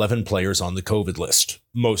have 11 players on the COVID list,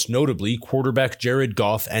 most notably quarterback Jared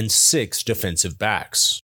Goff and 6 defensive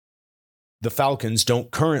backs. The Falcons don't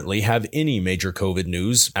currently have any major COVID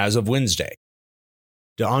news as of Wednesday.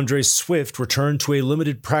 DeAndre Swift returned to a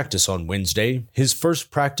limited practice on Wednesday, his first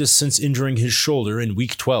practice since injuring his shoulder in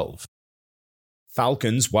Week 12.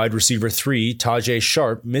 Falcons wide receiver 3 Tajae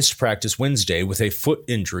Sharpe missed practice Wednesday with a foot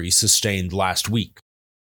injury sustained last week.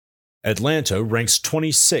 Atlanta ranks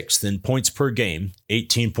 26th in points per game,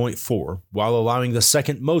 18.4, while allowing the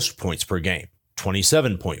second most points per game,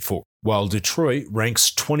 27.4. While Detroit ranks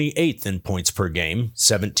 28th in points per game,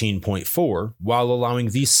 17.4, while allowing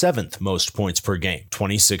the 7th most points per game,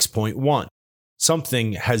 26.1.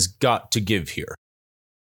 Something has got to give here.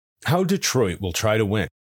 How Detroit will try to win.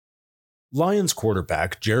 Lions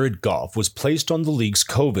quarterback Jared Goff was placed on the league's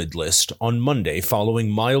COVID list on Monday following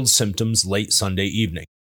mild symptoms late Sunday evening.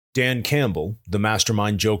 Dan Campbell, the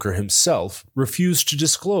mastermind joker himself, refused to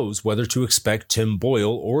disclose whether to expect Tim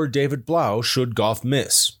Boyle or David Blau should Goff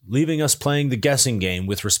miss, leaving us playing the guessing game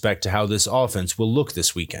with respect to how this offense will look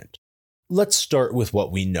this weekend. Let's start with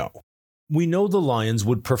what we know. We know the Lions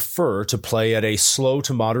would prefer to play at a slow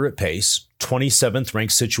to moderate pace, 27th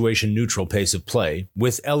ranked situation neutral pace of play,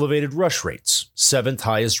 with elevated rush rates, 7th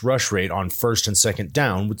highest rush rate on first and second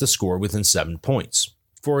down with the score within 7 points,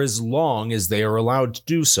 for as long as they are allowed to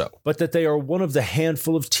do so, but that they are one of the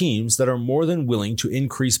handful of teams that are more than willing to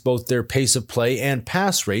increase both their pace of play and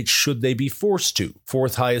pass rate should they be forced to,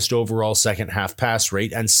 4th highest overall second half pass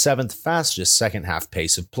rate and 7th fastest second half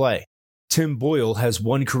pace of play. Tim Boyle has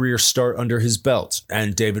 1 career start under his belt,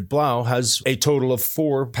 and David Blau has a total of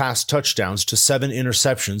 4 pass touchdowns to 7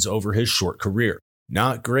 interceptions over his short career.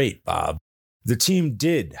 Not great, Bob. The team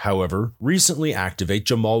did, however, recently activate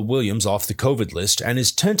Jamal Williams off the COVID list and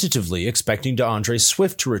is tentatively expecting DeAndre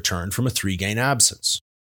Swift to return from a 3-game absence,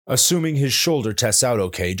 assuming his shoulder tests out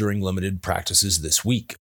okay during limited practices this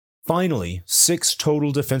week. Finally, 6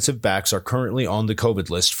 total defensive backs are currently on the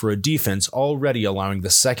COVID list for a defense already allowing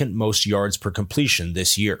the second most yards per completion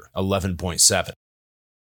this year, 11.7.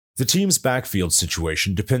 The team's backfield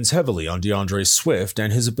situation depends heavily on DeAndre Swift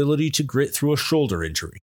and his ability to grit through a shoulder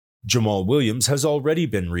injury. Jamal Williams has already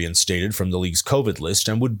been reinstated from the league's COVID list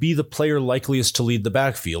and would be the player likeliest to lead the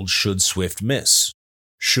backfield should Swift miss.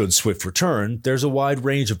 Should Swift return, there's a wide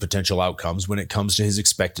range of potential outcomes when it comes to his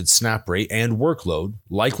expected snap rate and workload,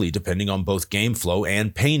 likely depending on both game flow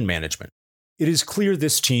and pain management. It is clear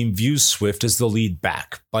this team views Swift as the lead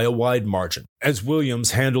back by a wide margin, as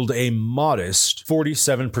Williams handled a modest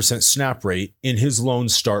 47% snap rate in his lone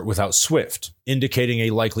start without Swift, indicating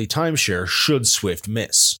a likely timeshare should Swift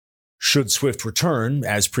miss. Should Swift return,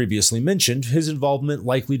 as previously mentioned, his involvement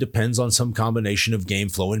likely depends on some combination of game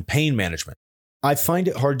flow and pain management. I find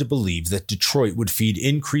it hard to believe that Detroit would feed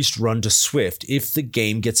increased run to Swift if the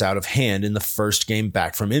game gets out of hand in the first game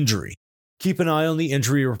back from injury. Keep an eye on the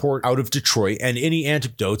injury report out of Detroit and any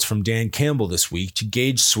anecdotes from Dan Campbell this week to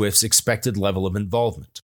gauge Swift's expected level of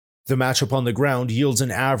involvement. The matchup on the ground yields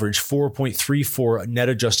an average 4.34 net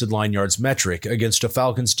adjusted line yards metric against a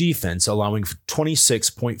Falcons defense allowing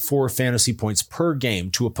 26.4 fantasy points per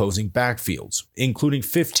game to opposing backfields, including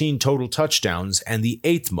 15 total touchdowns and the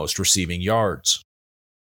 8th most receiving yards.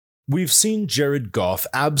 We've seen Jared Goff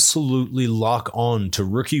absolutely lock on to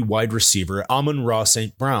rookie wide receiver Amon-Ra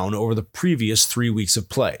St. Brown over the previous 3 weeks of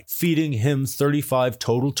play, feeding him 35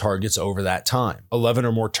 total targets over that time, 11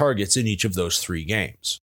 or more targets in each of those 3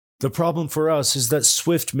 games. The problem for us is that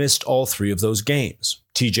Swift missed all 3 of those games.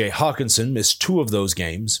 TJ Hawkinson missed 2 of those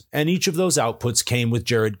games, and each of those outputs came with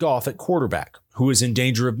Jared Goff at quarterback, who is in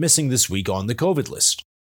danger of missing this week on the COVID list.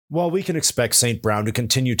 While we can expect St. Brown to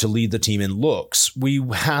continue to lead the team in looks, we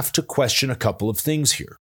have to question a couple of things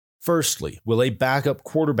here. Firstly, will a backup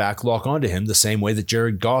quarterback lock onto him the same way that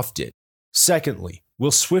Jared Goff did? Secondly,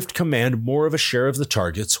 will Swift command more of a share of the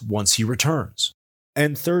targets once he returns?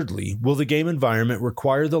 And thirdly, will the game environment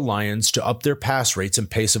require the Lions to up their pass rates and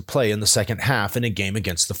pace of play in the second half in a game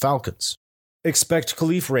against the Falcons? Expect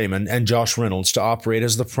Khalif Raymond and Josh Reynolds to operate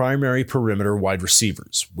as the primary perimeter wide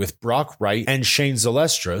receivers, with Brock Wright and Shane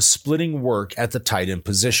Zylstra splitting work at the tight end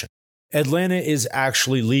position. Atlanta is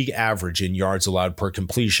actually league average in yards allowed per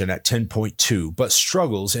completion at 10.2, but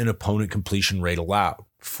struggles in opponent completion rate allowed,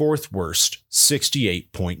 4th worst,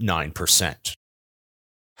 68.9%.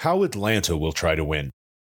 How Atlanta will try to win.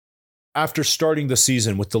 After starting the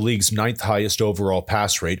season with the league's 9th highest overall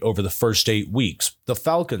pass rate over the first 8 weeks, the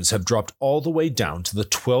Falcons have dropped all the way down to the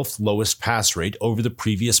 12th lowest pass rate over the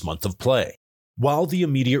previous month of play. While the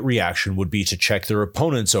immediate reaction would be to check their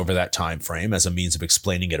opponents over that time frame as a means of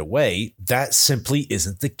explaining it away, that simply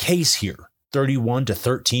isn't the case here.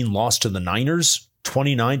 31-13 loss to the Niners,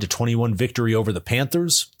 29-21 victory over the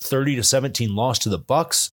Panthers, 30-17 loss to the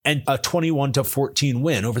Bucks, and a 21-14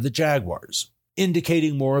 win over the Jaguars,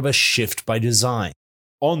 indicating more of a shift by design.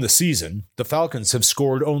 On the season, the Falcons have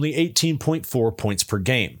scored only 18.4 points per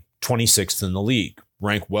game, 26th in the league,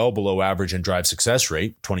 rank well below average in drive success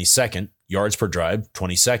rate, 22nd, yards per drive,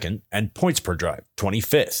 22nd, and points per drive,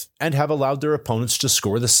 25th, and have allowed their opponents to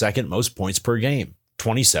score the second most points per game,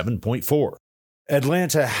 27.4.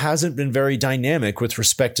 Atlanta hasn't been very dynamic with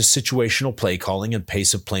respect to situational play calling and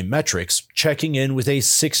pace of play metrics, checking in with a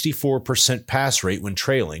 64% pass rate when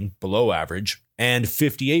trailing, below average, and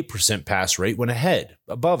 58% pass rate when ahead,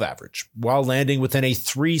 above average, while landing within a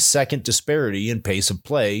 3-second disparity in pace of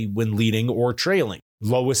play when leading or trailing,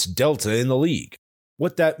 lowest delta in the league.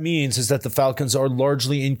 What that means is that the Falcons are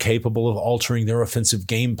largely incapable of altering their offensive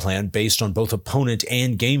game plan based on both opponent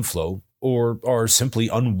and game flow, or are simply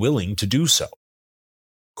unwilling to do so.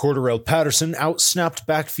 Cordarrelle Patterson outsnapped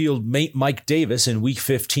backfield mate Mike Davis in Week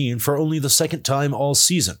 15 for only the second time all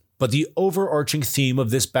season, but the overarching theme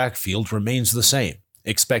of this backfield remains the same.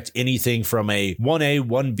 Expect anything from a 1A,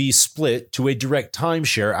 1B split to a direct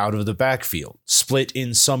timeshare out of the backfield, split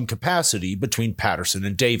in some capacity between Patterson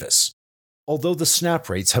and Davis. Although the snap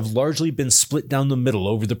rates have largely been split down the middle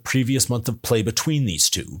over the previous month of play between these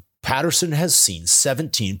two, Patterson has seen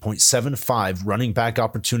 17.75 running back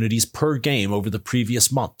opportunities per game over the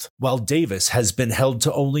previous month, while Davis has been held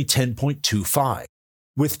to only 10.25.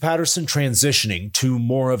 With Patterson transitioning to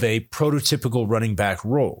more of a prototypical running back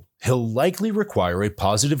role, he'll likely require a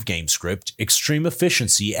positive game script, extreme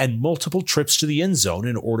efficiency, and multiple trips to the end zone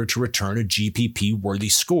in order to return a GPP-worthy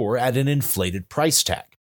score at an inflated price tag.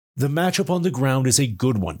 The matchup on the ground is a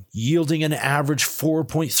good one, yielding an average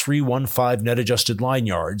 4.315 net adjusted line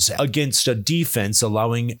yards against a defense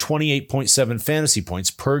allowing 28.7 fantasy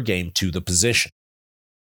points per game to the position.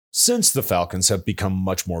 Since the Falcons have become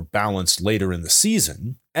much more balanced later in the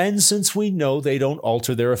season, and since we know they don't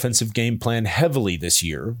alter their offensive game plan heavily this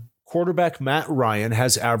year, quarterback Matt Ryan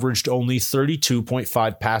has averaged only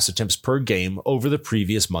 32.5 pass attempts per game over the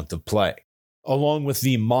previous month of play. Along with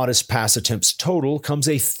the modest pass attempts total comes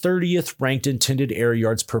a 30th ranked intended air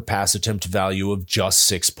yards per pass attempt value of just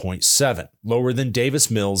 6.7, lower than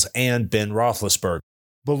Davis Mills and Ben Roethlisberger.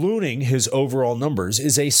 Ballooning his overall numbers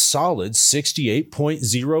is a solid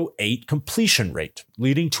 68.08 completion rate,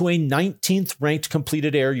 leading to a 19th ranked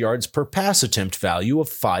completed air yards per pass attempt value of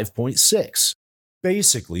 5.6.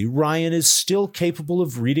 Basically, Ryan is still capable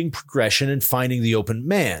of reading progression and finding the open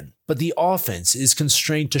man, but the offense is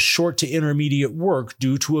constrained to short to intermediate work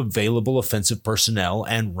due to available offensive personnel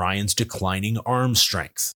and Ryan's declining arm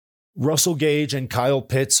strength. Russell Gage and Kyle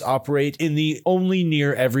Pitts operate in the only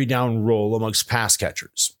near every down role amongst pass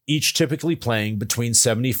catchers, each typically playing between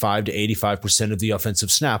 75 to 85% of the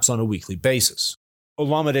offensive snaps on a weekly basis.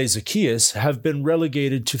 Olamide Zaccheaus have been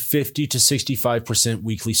relegated to 50 to 65%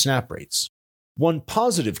 weekly snap rates. One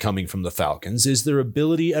positive coming from the Falcons is their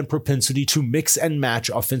ability and propensity to mix and match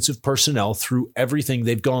offensive personnel through everything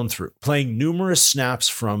they've gone through, playing numerous snaps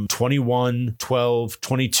from 21, 12,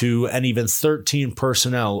 22, and even 13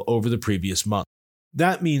 personnel over the previous month.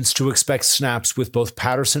 That means to expect snaps with both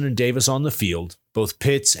Patterson and Davis on the field, both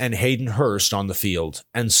Pitts and Hayden Hurst on the field,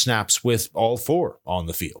 and snaps with all four on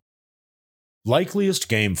the field. Likeliest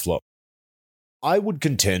game flow. I would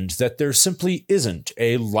contend that there simply isn't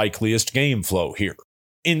a likeliest game flow here.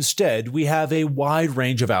 Instead, we have a wide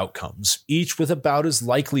range of outcomes, each with about as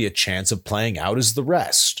likely a chance of playing out as the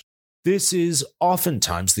rest. This is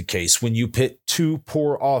oftentimes the case when you pit two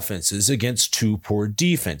poor offenses against two poor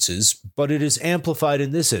defenses, but it is amplified in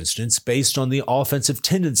this instance based on the offensive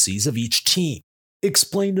tendencies of each team.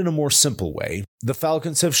 Explained in a more simple way, the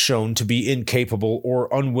Falcons have shown to be incapable or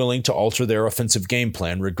unwilling to alter their offensive game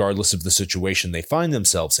plan regardless of the situation they find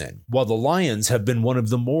themselves in, while the Lions have been one of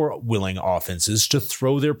the more willing offenses to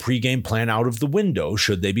throw their pregame plan out of the window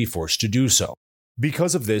should they be forced to do so.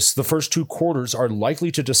 Because of this, the first two quarters are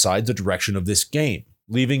likely to decide the direction of this game,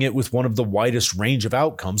 leaving it with one of the widest range of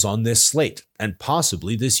outcomes on this slate, and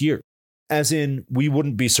possibly this year. As in, we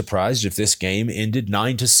wouldn't be surprised if this game ended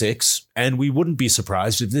 9-6, and we wouldn't be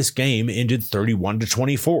surprised if this game ended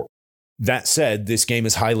 31-24. That said, this game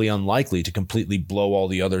is highly unlikely to completely blow all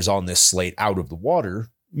the others on this slate out of the water,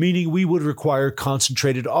 meaning we would require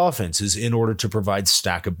concentrated offenses in order to provide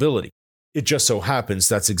stackability. It just so happens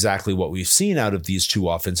that's exactly what we've seen out of these two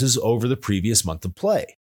offenses over the previous month of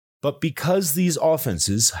play. But because these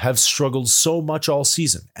offenses have struggled so much all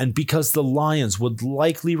season, and because the Lions would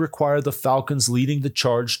likely require the Falcons leading the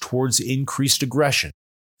charge towards increased aggression,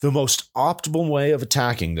 the most optimal way of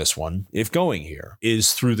attacking this one, if going here,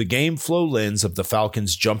 is through the game flow lens of the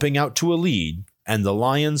Falcons jumping out to a lead and the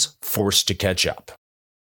Lions forced to catch up.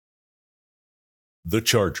 The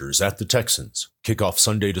Chargers at the Texans kick off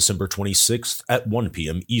Sunday, December 26th at 1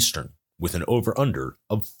 p.m. Eastern with an over-under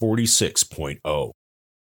of 46.0.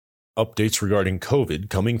 Updates regarding COVID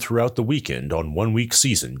coming throughout the weekend on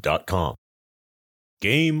oneweekseason.com.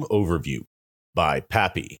 Game Overview by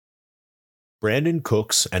Pappy. Brandin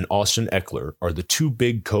Cooks and Austin Ekeler are the two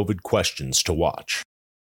big COVID questions to watch.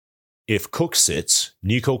 If Cook sits,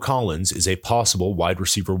 Nico Collins is a possible wide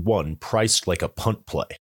receiver 1 priced like a punt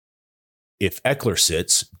play. If Ekeler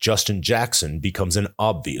sits, Justin Jackson becomes an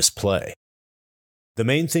obvious play. The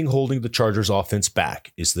main thing holding the Chargers offense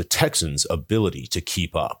back is the Texans' ability to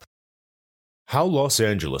keep up. How Los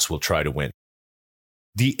Angeles will try to win.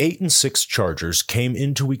 The 8-6 Chargers came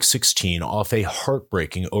into Week 16 off a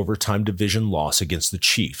heartbreaking overtime division loss against the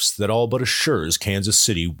Chiefs that all but assures Kansas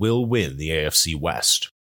City will win the AFC West.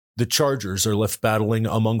 The Chargers are left battling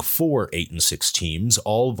among 4 8-6 teams,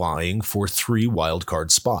 all vying for 3 wildcard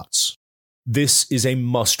spots. This is a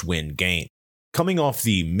must-win game. Coming off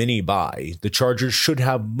the mini-bye, the Chargers should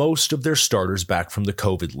have most of their starters back from the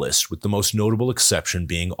COVID list, with the most notable exception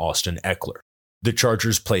being Austin Ekeler. The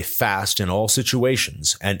Chargers play fast in all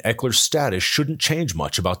situations, and Ekeler's status shouldn't change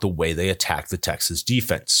much about the way they attack the Texans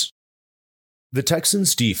defense. The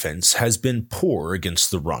Texans defense has been poor against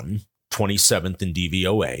the run, 27th in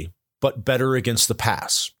DVOA, but better against the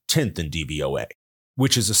pass, 10th in DVOA,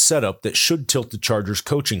 which is a setup that should tilt the Chargers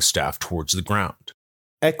coaching staff towards the ground.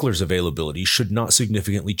 Ekeler's availability should not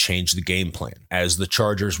significantly change the game plan, as the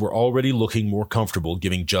Chargers were already looking more comfortable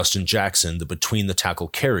giving Justin Jackson the between-the-tackle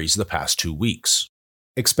carries the past 2 weeks.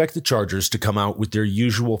 Expect the Chargers to come out with their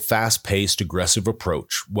usual fast-paced, aggressive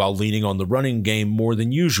approach, while leaning on the running game more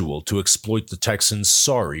than usual to exploit the Texans'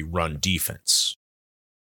 sorry run defense.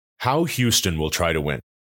 How Houston will try to win.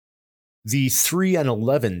 The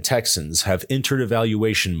 3-11 Texans have entered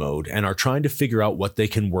evaluation mode and are trying to figure out what they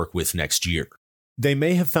can work with next year. They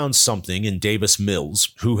may have found something in Davis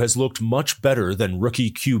Mills, who has looked much better than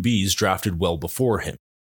rookie QBs drafted well before him.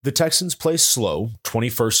 The Texans play slow,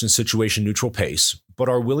 21st in situation-neutral pace, but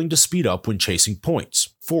are willing to speed up when chasing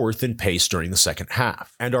points, 4th in pace during the second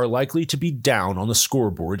half, and are likely to be down on the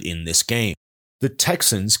scoreboard in this game. The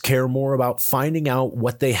Texans care more about finding out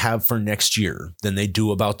what they have for next year than they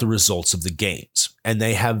do about the results of the games, and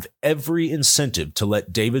they have every incentive to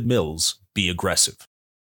let David Mills be aggressive.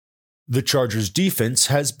 The Chargers' defense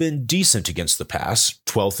has been decent against the pass,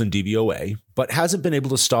 12th in DVOA, but hasn't been able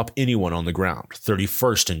to stop anyone on the ground,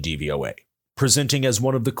 31st in DVOA, presenting as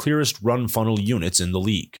one of the clearest run funnel units in the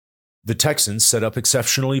league. The Texans set up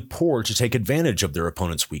exceptionally poor to take advantage of their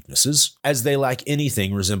opponent's weaknesses, as they lack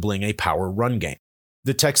anything resembling a power run game.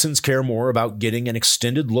 The Texans care more about getting an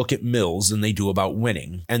extended look at Mills than they do about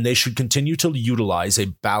winning, and they should continue to utilize a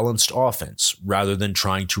balanced offense rather than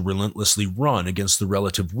trying to relentlessly run against the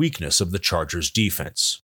relative weakness of the Chargers'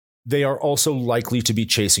 defense. They are also likely to be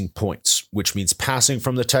chasing points, which means passing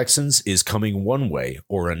from the Texans is coming one way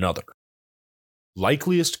or another.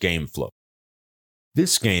 Likeliest game flow.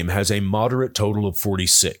 This game has a moderate total of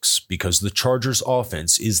 46 because the Chargers'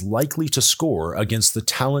 offense is likely to score against the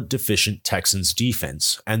talent-deficient Texans'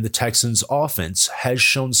 defense, and the Texans' offense has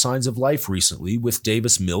shown signs of life recently with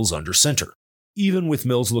Davis Mills under center. Even with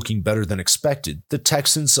Mills looking better than expected, the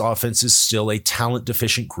Texans' offense is still a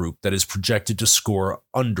talent-deficient group that is projected to score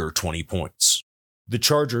under 20 points. The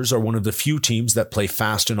Chargers are one of the few teams that play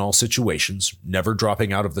fast in all situations, never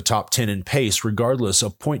dropping out of the top 10 in pace regardless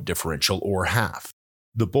of point differential or half.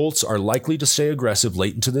 The Bolts are likely to stay aggressive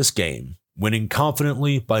late into this game, winning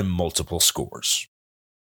confidently by multiple scores.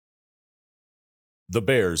 The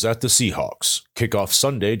Bears at the Seahawks kick off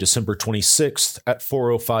Sunday, December 26th at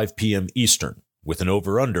 4:05 p.m. Eastern, with an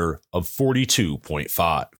over-under of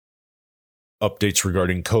 42.5. Updates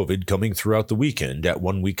regarding COVID coming throughout the weekend at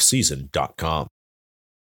oneweekseason.com.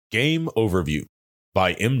 Game Overview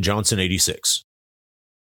by M. Johnson 86.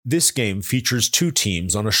 This game features two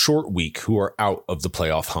teams on a short week who are out of the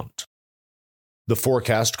playoff hunt. The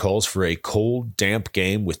forecast calls for a cold, damp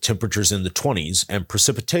game with temperatures in the 20s and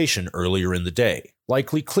precipitation earlier in the day,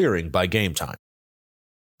 likely clearing by game time.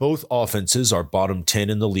 Both offenses are bottom 10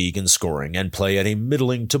 in the league in scoring and play at a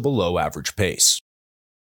middling to below average pace.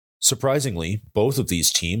 Surprisingly, both of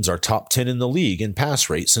these teams are top 10 in the league in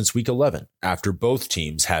pass rate since Week 11, after both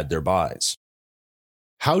teams had their byes.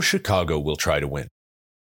 How Chicago will try to win.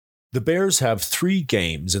 The Bears have 3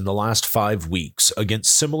 games in the last 5 weeks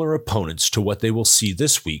against similar opponents to what they will see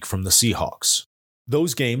this week from the Seahawks.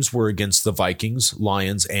 Those games were against the Vikings,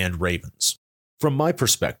 Lions, and Ravens. From my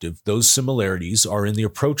perspective, those similarities are in the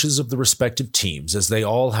approaches of the respective teams, as they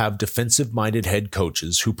all have defensive-minded head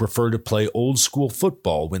coaches who prefer to play old-school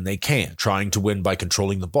football when they can, trying to win by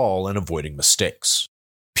controlling the ball and avoiding mistakes.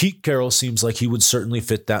 Pete Carroll seems like he would certainly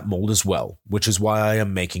fit that mold as well, which is why I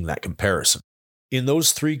am making that comparison. In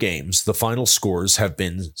those 3 games, the final scores have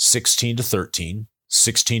been 16-13,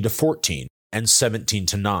 16-14, and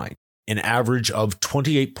 17-9, an average of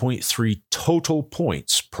 28.3 total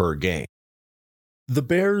points per game. The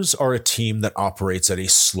Bears are a team that operates at a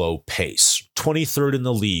slow pace, 23rd in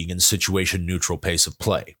the league in situation-neutral pace of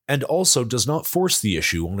play, and also does not force the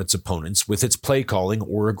issue on its opponents with its play calling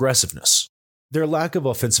or aggressiveness. Their lack of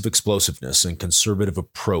offensive explosiveness and conservative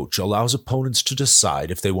approach allows opponents to decide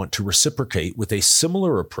if they want to reciprocate with a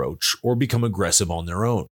similar approach or become aggressive on their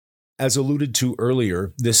own. As alluded to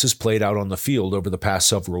earlier, this has played out on the field over the past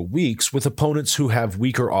several weeks, with opponents who have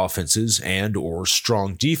weaker offenses and/or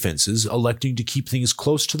strong defenses electing to keep things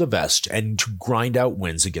close to the vest and to grind out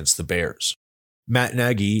wins against the Bears. Matt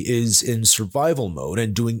Nagy is in survival mode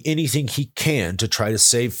and doing anything he can to try to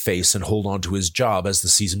save face and hold on to his job as the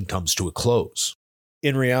season comes to a close.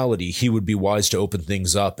 In reality, he would be wise to open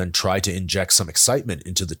things up and try to inject some excitement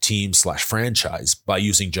into the team/franchise by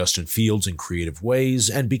using Justin Fields in creative ways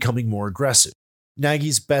and becoming more aggressive.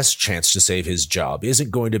 Nagy's best chance to save his job isn't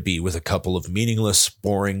going to be with a couple of meaningless,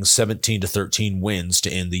 boring 17-13 wins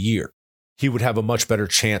to end the year. He would have a much better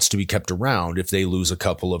chance to be kept around if they lose a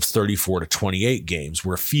couple of 34-28 games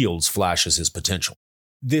where Fields flashes his potential.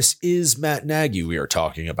 This is Matt Nagy we are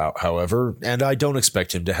talking about, however, and I don't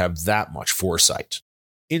expect him to have that much foresight.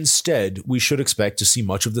 Instead, we should expect to see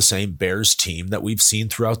much of the same Bears team that we've seen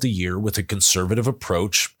throughout the year with a conservative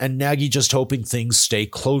approach, and Nagy just hoping things stay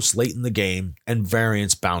close late in the game and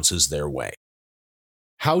variance bounces their way.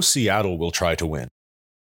 How Seattle will try to win.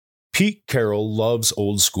 Pete Carroll loves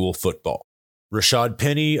old-school football. Rashad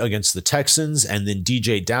Penny against the Texans and then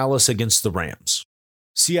DJ Dallas against the Rams.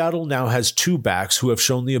 Seattle now has 2 backs who have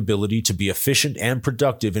shown the ability to be efficient and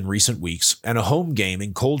productive in recent weeks, and a home game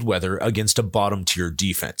in cold weather against a bottom-tier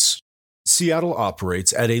defense. Seattle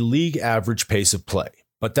operates at a league average pace of play,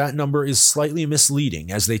 but that number is slightly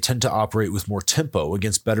misleading as they tend to operate with more tempo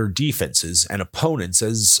against better defenses and opponents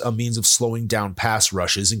as a means of slowing down pass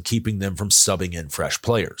rushes and keeping them from subbing in fresh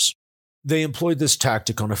players. They employed this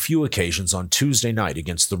tactic on a few occasions on Tuesday night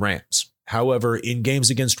against the Rams. However, in games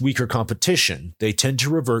against weaker competition, they tend to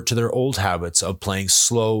revert to their old habits of playing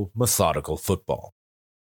slow, methodical football.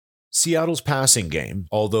 Seattle's passing game,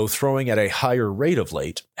 although throwing at a higher rate of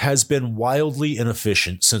late, has been wildly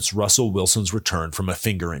inefficient since Russell Wilson's return from a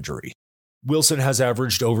finger injury. Wilson has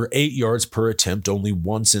averaged over 8 yards per attempt only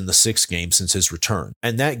once in the 6 games since his return,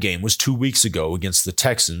 and that game was 2 weeks ago against the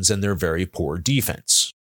Texans and their very poor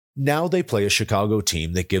defense. Now they play a Chicago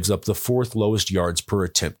team that gives up the 4th lowest yards per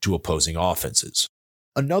attempt to opposing offenses.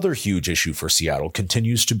 Another huge issue for Seattle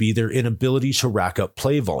continues to be their inability to rack up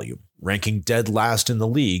play volume, ranking dead last in the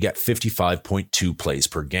league at 55.2 plays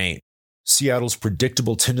per game. Seattle's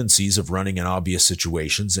predictable tendencies of running in obvious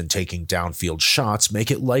situations and taking downfield shots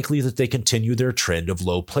make it likely that they continue their trend of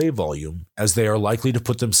low play volume, as they are likely to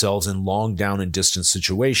put themselves in long down and distance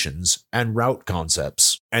situations and route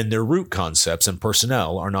concepts, and their route concepts and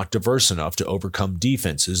personnel are not diverse enough to overcome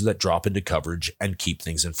defenses that drop into coverage and keep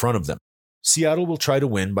things in front of them. Seattle will try to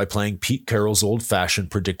win by playing Pete Carroll's old-fashioned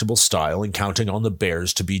predictable style and counting on the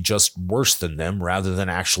Bears to be just worse than them rather than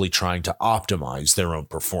actually trying to optimize their own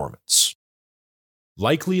performance.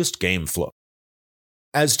 Likeliest game flow.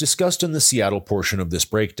 As discussed in the Seattle portion of this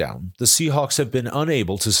breakdown, the Seahawks have been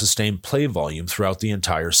unable to sustain play volume throughout the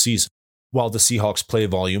entire season. While the Seahawks' play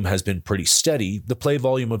volume has been pretty steady, the play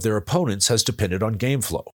volume of their opponents has depended on game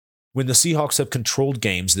flow. When the Seahawks have controlled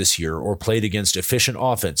games this year or played against efficient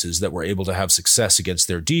offenses that were able to have success against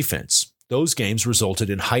their defense, those games resulted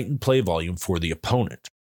in heightened play volume for the opponent.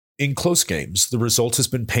 In close games, the result has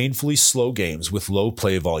been painfully slow games with low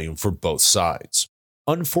play volume for both sides.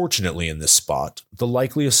 Unfortunately, in this spot, the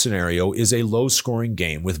likeliest scenario is a low-scoring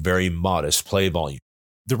game with very modest play volume.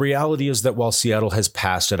 The reality is that while Seattle has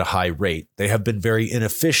passed at a high rate, they have been very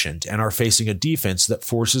inefficient and are facing a defense that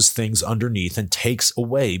forces things underneath and takes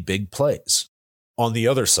away big plays. On the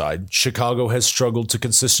other side, Chicago has struggled to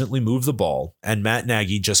consistently move the ball, and Matt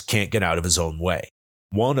Nagy just can't get out of his own way.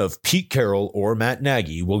 One of Pete Carroll or Matt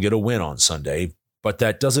Nagy will get a win on Sunday, but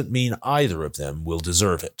that doesn't mean either of them will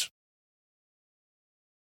deserve it.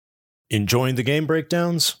 Enjoying the game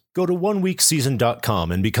breakdowns? Go to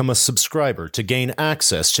oneweekseason.com and become a subscriber to gain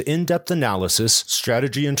access to in-depth analysis,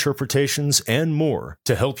 strategy interpretations, and more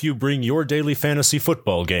to help you bring your daily fantasy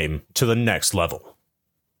football game to the next level.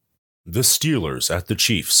 The Steelers at the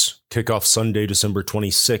Chiefs kick off Sunday, December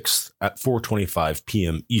 26th at 4:25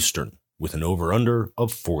 p.m. Eastern with an over-under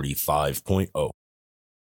of 45.0.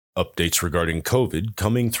 Updates regarding COVID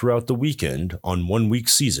coming throughout the weekend on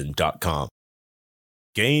oneweekseason.com.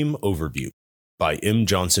 Game Overview by M.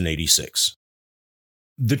 Johnson 86.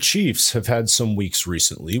 The Chiefs have had some weeks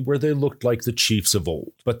recently where they looked like the Chiefs of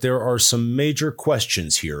old, but there are some major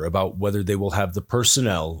questions here about whether they will have the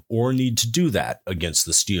personnel or need to do that against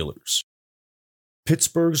the Steelers.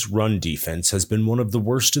 Pittsburgh's run defense has been one of the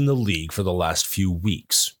worst in the league for the last few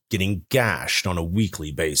weeks, getting gashed on a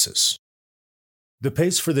weekly basis. The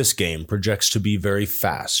pace for this game projects to be very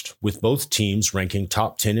fast, with both teams ranking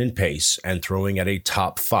top 10 in pace and throwing at a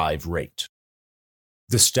top 5 rate.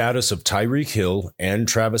 The status of Tyreek Hill and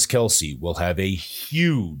Travis Kelce will have a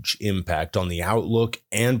huge impact on the outlook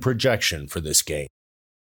and projection for this game.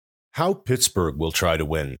 How Pittsburgh will try to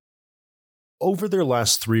win. Over their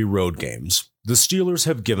last 3 road games, the Steelers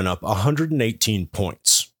have given up 118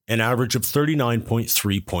 points, an average of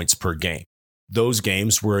 39.3 points per game. Those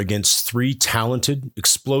games were against 3 talented,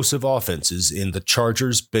 explosive offenses in the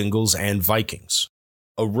Chargers, Bengals, and Vikings.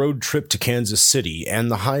 A road trip to Kansas City and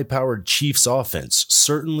the high-powered Chiefs offense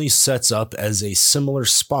certainly sets up as a similar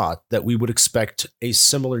spot that we would expect a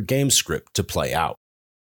similar game script to play out.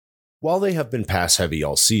 While they have been pass-heavy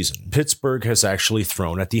all season, Pittsburgh has actually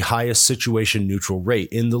thrown at the highest situation-neutral rate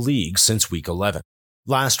in the league since Week 11.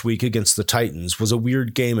 Last week against the Titans was a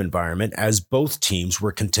weird game environment as both teams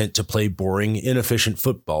were content to play boring, inefficient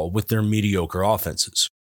football with their mediocre offenses.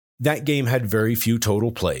 That game had very few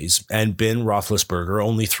total plays, and Ben Roethlisberger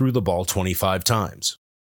only threw the ball 25 times.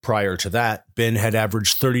 Prior to that, Ben had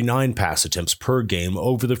averaged 39 pass attempts per game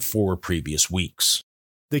over the 4 previous weeks.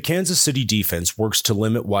 The Kansas City defense works to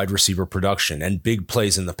limit wide receiver production and big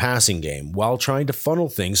plays in the passing game while trying to funnel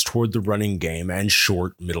things toward the running game and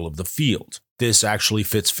short middle of the field. This actually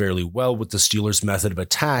fits fairly well with the Steelers' method of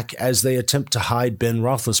attack as they attempt to hide Ben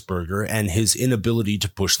Roethlisberger and his inability to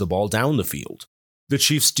push the ball down the field. The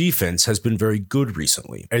Chiefs' defense has been very good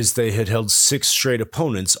recently, as they had held 6 straight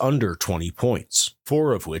opponents under 20 points,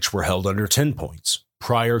 4 of which were held under 10 points,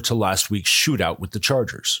 prior to last week's shootout with the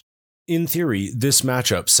Chargers. In theory, this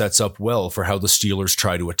matchup sets up well for how the Steelers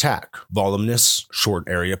try to attack, voluminous, short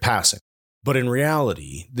area passing. But in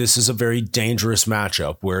reality, this is a very dangerous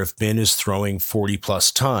matchup where if Ben is throwing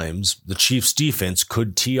 40-plus times, the Chiefs' defense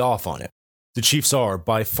could tee off on it. The Chiefs are,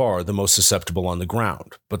 by far, the most susceptible on the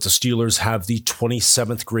ground, but the Steelers have the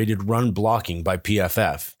 27th graded run blocking by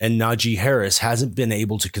PFF, and Najee Harris hasn't been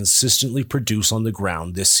able to consistently produce on the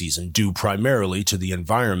ground this season due primarily to the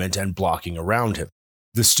environment and blocking around him.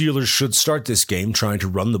 The Steelers should start this game trying to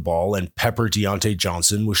run the ball and pepper Deontay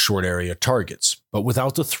Johnson with short area targets, but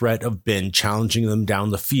without the threat of Ben challenging them down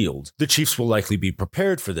the field, the Chiefs will likely be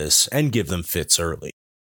prepared for this and give them fits early.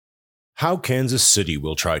 How Kansas City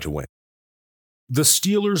will try to win. The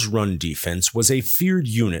Steelers' run defense was a feared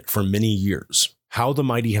unit for many years. How the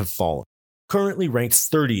mighty have fallen. Currently ranked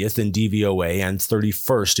 30th in DVOA and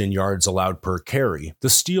 31st in yards allowed per carry, the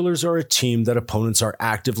Steelers are a team that opponents are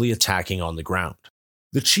actively attacking on the ground.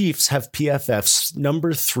 The Chiefs have PFF's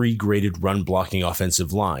number 3 graded run blocking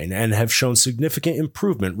offensive line and have shown significant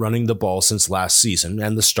improvement running the ball since last season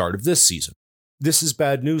and the start of this season. This is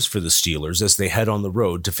bad news for the Steelers as they head on the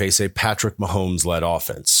road to face a Patrick Mahomes-led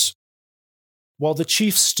offense. While the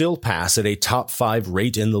Chiefs still pass at a top 5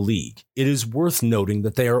 rate in the league, it is worth noting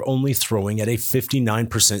that they are only throwing at a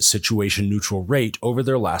 59% situation neutral rate over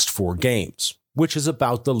their last 4 games, which is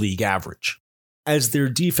about the league average. As their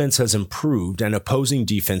defense has improved and opposing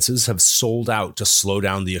defenses have sold out to slow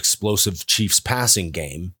down the explosive Chiefs passing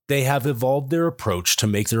game, they have evolved their approach to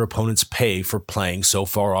make their opponents pay for playing so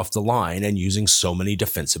far off the line and using so many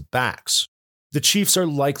defensive backs. The Chiefs are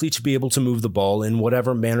likely to be able to move the ball in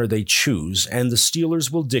whatever manner they choose, and the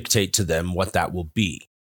Steelers will dictate to them what that will be.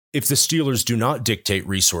 If the Steelers do not dictate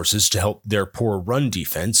resources to help their poor run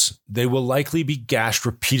defense, they will likely be gashed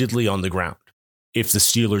repeatedly on the ground. If the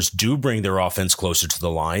Steelers do bring their offense closer to the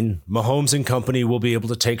line, Mahomes and company will be able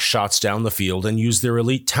to take shots down the field and use their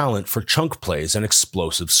elite talent for chunk plays and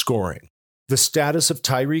explosive scoring. The status of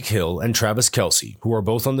Tyreek Hill and Travis Kelce, who are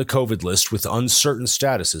both on the COVID list with uncertain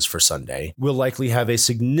statuses for Sunday, will likely have a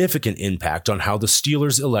significant impact on how the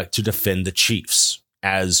Steelers elect to defend the Chiefs,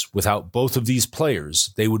 as without both of these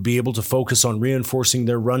players, they would be able to focus on reinforcing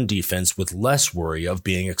their run defense with less worry of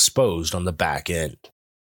being exposed on the back end.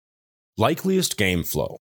 Likeliest game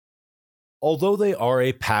flow. Although they are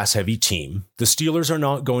a pass-heavy team, the Steelers are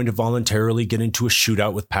not going to voluntarily get into a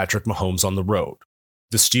shootout with Patrick Mahomes on the road.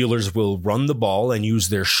 The Steelers will run the ball and use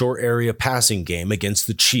their short area passing game against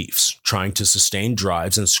the Chiefs, trying to sustain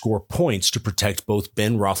drives and score points to protect both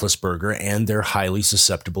Ben Roethlisberger and their highly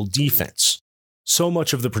susceptible defense. So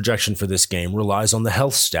much of the projection for this game relies on the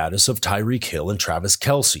health status of Tyreek Hill and Travis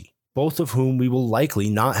Kelce, both of whom we will likely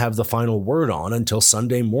not have the final word on until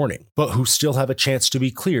Sunday morning, but who still have a chance to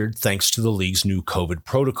be cleared thanks to the league's new COVID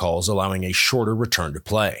protocols allowing a shorter return to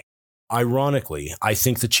play. Ironically, I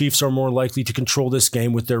think the Chiefs are more likely to control this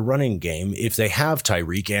game with their running game if they have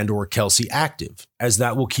Tyreek and/or Kelce active, as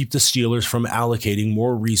that will keep the Steelers from allocating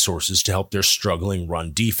more resources to help their struggling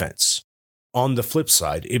run defense. On the flip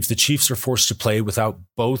side, if the Chiefs are forced to play without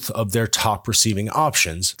both of their top receiving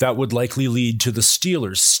options, that would likely lead to the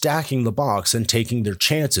Steelers stacking the box and taking their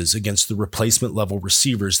chances against the replacement-level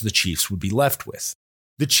receivers the Chiefs would be left with.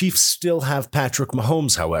 The Chiefs still have Patrick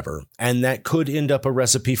Mahomes, however, and that could end up a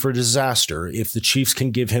recipe for disaster if the Chiefs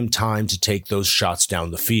can give him time to take those shots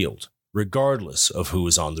down the field, regardless of who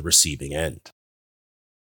is on the receiving end.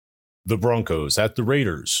 The Broncos at the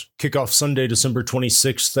Raiders. Kickoff Sunday, December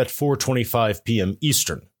 26th at 4:25 p.m.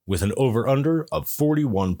 Eastern, with an over-under of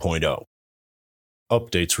 41.0.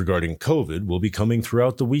 Updates regarding COVID will be coming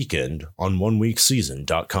throughout the weekend on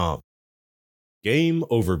oneweekseason.com. Game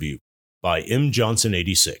Overview by M. Johnson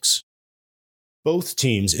 86. Both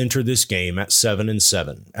teams enter this game at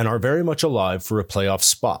 7-7 and are very much alive for a playoff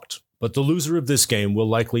spot, but the loser of this game will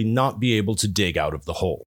likely not be able to dig out of the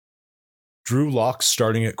hole. Drew Lock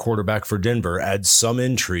starting at quarterback for Denver adds some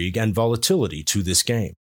intrigue and volatility to this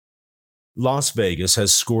game. Las Vegas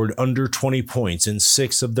has scored under 20 points in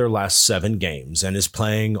 6 of their last 7 games and is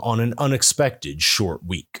playing on an unexpected short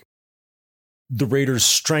week. The Raiders'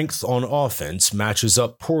 strength on offense matches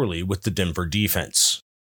up poorly with the Denver defense.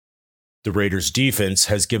 The Raiders' defense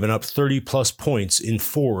has given up 30-plus points in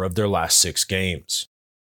 4 of their last 6 games.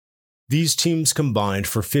 These teams combined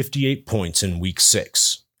for 58 points in Week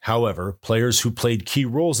 6. However, players who played key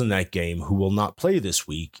roles in that game who will not play this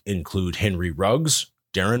week include Henry Ruggs,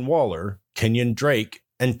 Darren Waller, Kenyon Drake,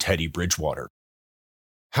 and Teddy Bridgewater.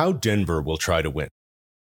 How Denver will try to win.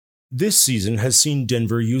 This season has seen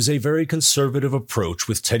Denver use a very conservative approach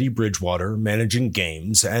with Teddy Bridgewater managing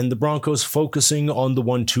games and the Broncos focusing on the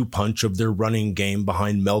 1-2 punch of their running game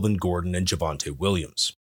behind Melvin Gordon and Javonte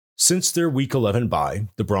Williams. Since their Week 11 bye,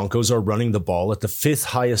 the Broncos are running the ball at the 5th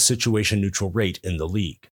highest situation neutral rate in the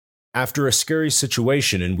league. After a scary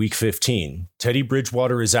situation in Week 15, Teddy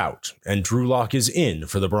Bridgewater is out and Drew Lock is in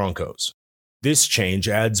for the Broncos. This change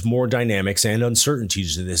adds more dynamics and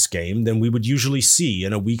uncertainties to this game than we would usually see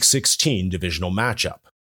in a Week 16 divisional matchup.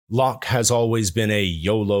 Lock has always been a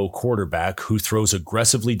YOLO quarterback who throws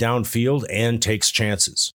aggressively downfield and takes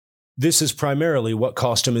chances. This is primarily what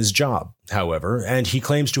cost him his job, however, and he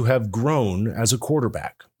claims to have grown as a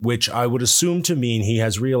quarterback, which I would assume to mean he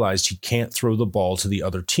has realized he can't throw the ball to the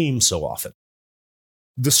other team so often.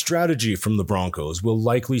 The strategy from the Broncos will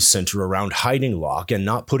likely center around hiding Lock and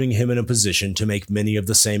not putting him in a position to make many of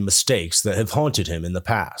the same mistakes that have haunted him in the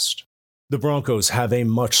past. The Broncos have a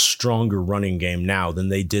much stronger running game now than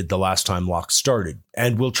they did the last time Lock started,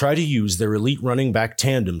 and will try to use their elite running back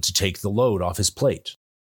tandem to take the load off his plate.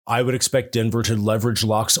 I would expect Denver to leverage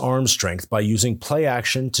Lock's arm strength by using play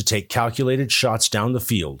action to take calculated shots down the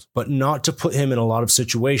field, but not to put him in a lot of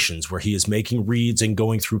situations where he is making reads and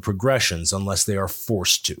going through progressions unless they are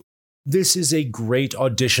forced to. This is a great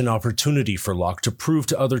audition opportunity for Lock to prove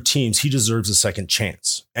to other teams he deserves a second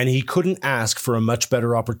chance, and he couldn't ask for a much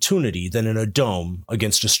better opportunity than in a dome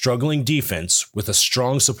against a struggling defense with a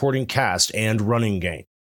strong supporting cast and running game.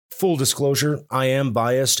 Full disclosure, I am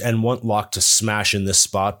biased and want Locke to smash in this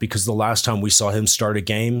spot because the last time we saw him start a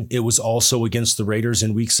game, it was also against the Raiders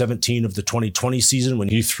in Week 17 of the 2020 season when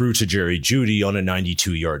he threw to Jerry Jeudy on a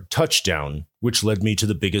 92-yard touchdown, which led me to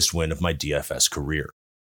the biggest win of my DFS career.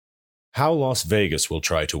 How Las Vegas will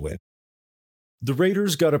try to win. The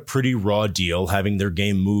Raiders got a pretty raw deal having their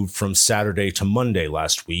game moved from Saturday to Monday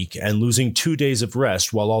last week and losing 2 days of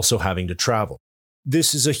rest while also having to travel.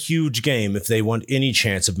 This is a huge game if they want any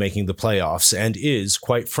chance of making the playoffs and is,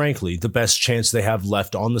 quite frankly, the best chance they have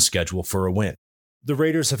left on the schedule for a win. The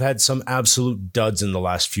Raiders have had some absolute duds in the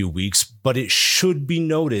last few weeks, but it should be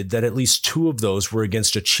noted that at least 2 of those were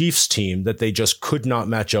against a Chiefs team that they just could not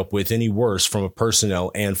match up with any worse from a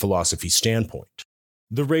personnel and philosophy standpoint.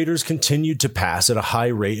 The Raiders continued to pass at a high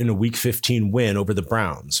rate in a Week 15 win over the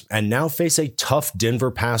Browns, and now face a tough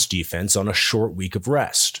Denver pass defense on a short week of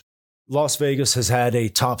rest. Las Vegas has had a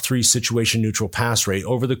top 3 situation-neutral pass rate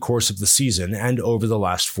over the course of the season and over the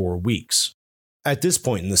last 4 weeks. At this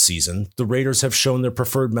point in the season, the Raiders have shown their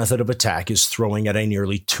preferred method of attack is throwing at a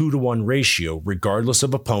nearly 2-to-1 ratio regardless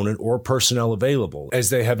of opponent or personnel available, as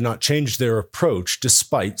they have not changed their approach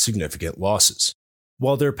despite significant losses.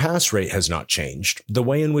 While their pass rate has not changed, the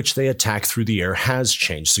way in which they attack through the air has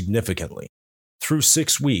changed significantly. Through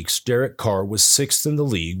 6 weeks, Derek Carr was 6th in the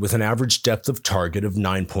league with an average depth of target of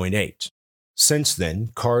 9.8. Since then,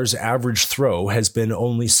 Carr's average throw has been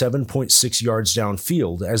only 7.6 yards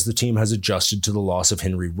downfield as the team has adjusted to the loss of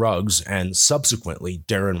Henry Ruggs and, subsequently,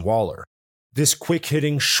 Darren Waller. This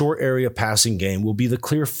quick-hitting, short-area passing game will be the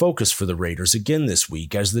clear focus for the Raiders again this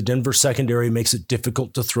week as the Denver secondary makes it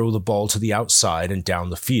difficult to throw the ball to the outside and down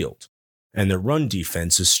the field. And their run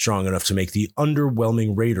defense is strong enough to make the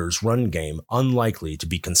underwhelming Raiders' run game unlikely to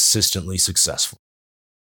be consistently successful.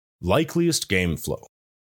 Likeliest game flow.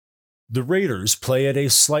 The Raiders play at a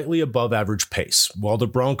slightly above average pace, while the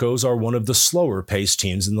Broncos are one of the slower paced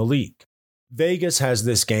teams in the league. Vegas has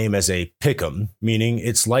this game as a pick'em, meaning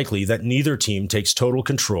it's likely that neither team takes total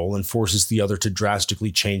control and forces the other to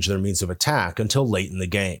drastically change their means of attack until late in the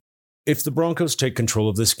game. If the Broncos take control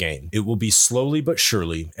of this game, it will be slowly but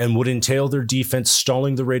surely and would entail their defense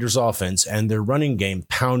stalling the Raiders' offense and their running game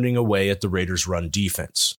pounding away at the Raiders' run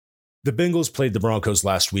defense. The Bengals played the Broncos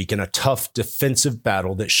last week in a tough defensive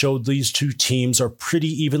battle that showed these 2 teams are pretty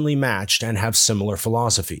evenly matched and have similar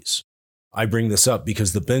philosophies. I bring this up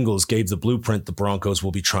because the Bengals gave the blueprint the Broncos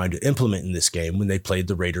will be trying to implement in this game when they played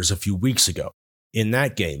the Raiders a few weeks ago. In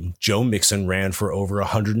that game, Joe Mixon ran for over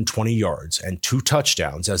 120 yards and 2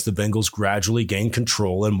 touchdowns as the Bengals gradually gained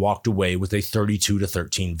control and walked away with a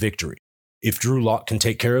 32-13 victory. If Drew Lock can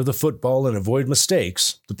take care of the football and avoid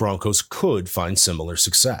mistakes, the Broncos could find similar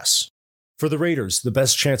success. For the Raiders, the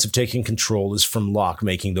best chance of taking control is from Lock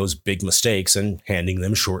making those big mistakes and handing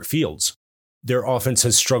them short fields. Their offense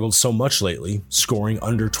has struggled so much lately, scoring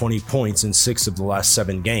under 20 points in 6 of the last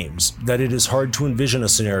 7 games, that it is hard to envision a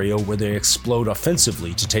scenario where they explode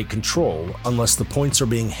offensively to take control unless the points are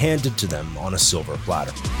being handed to them on a silver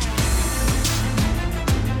platter.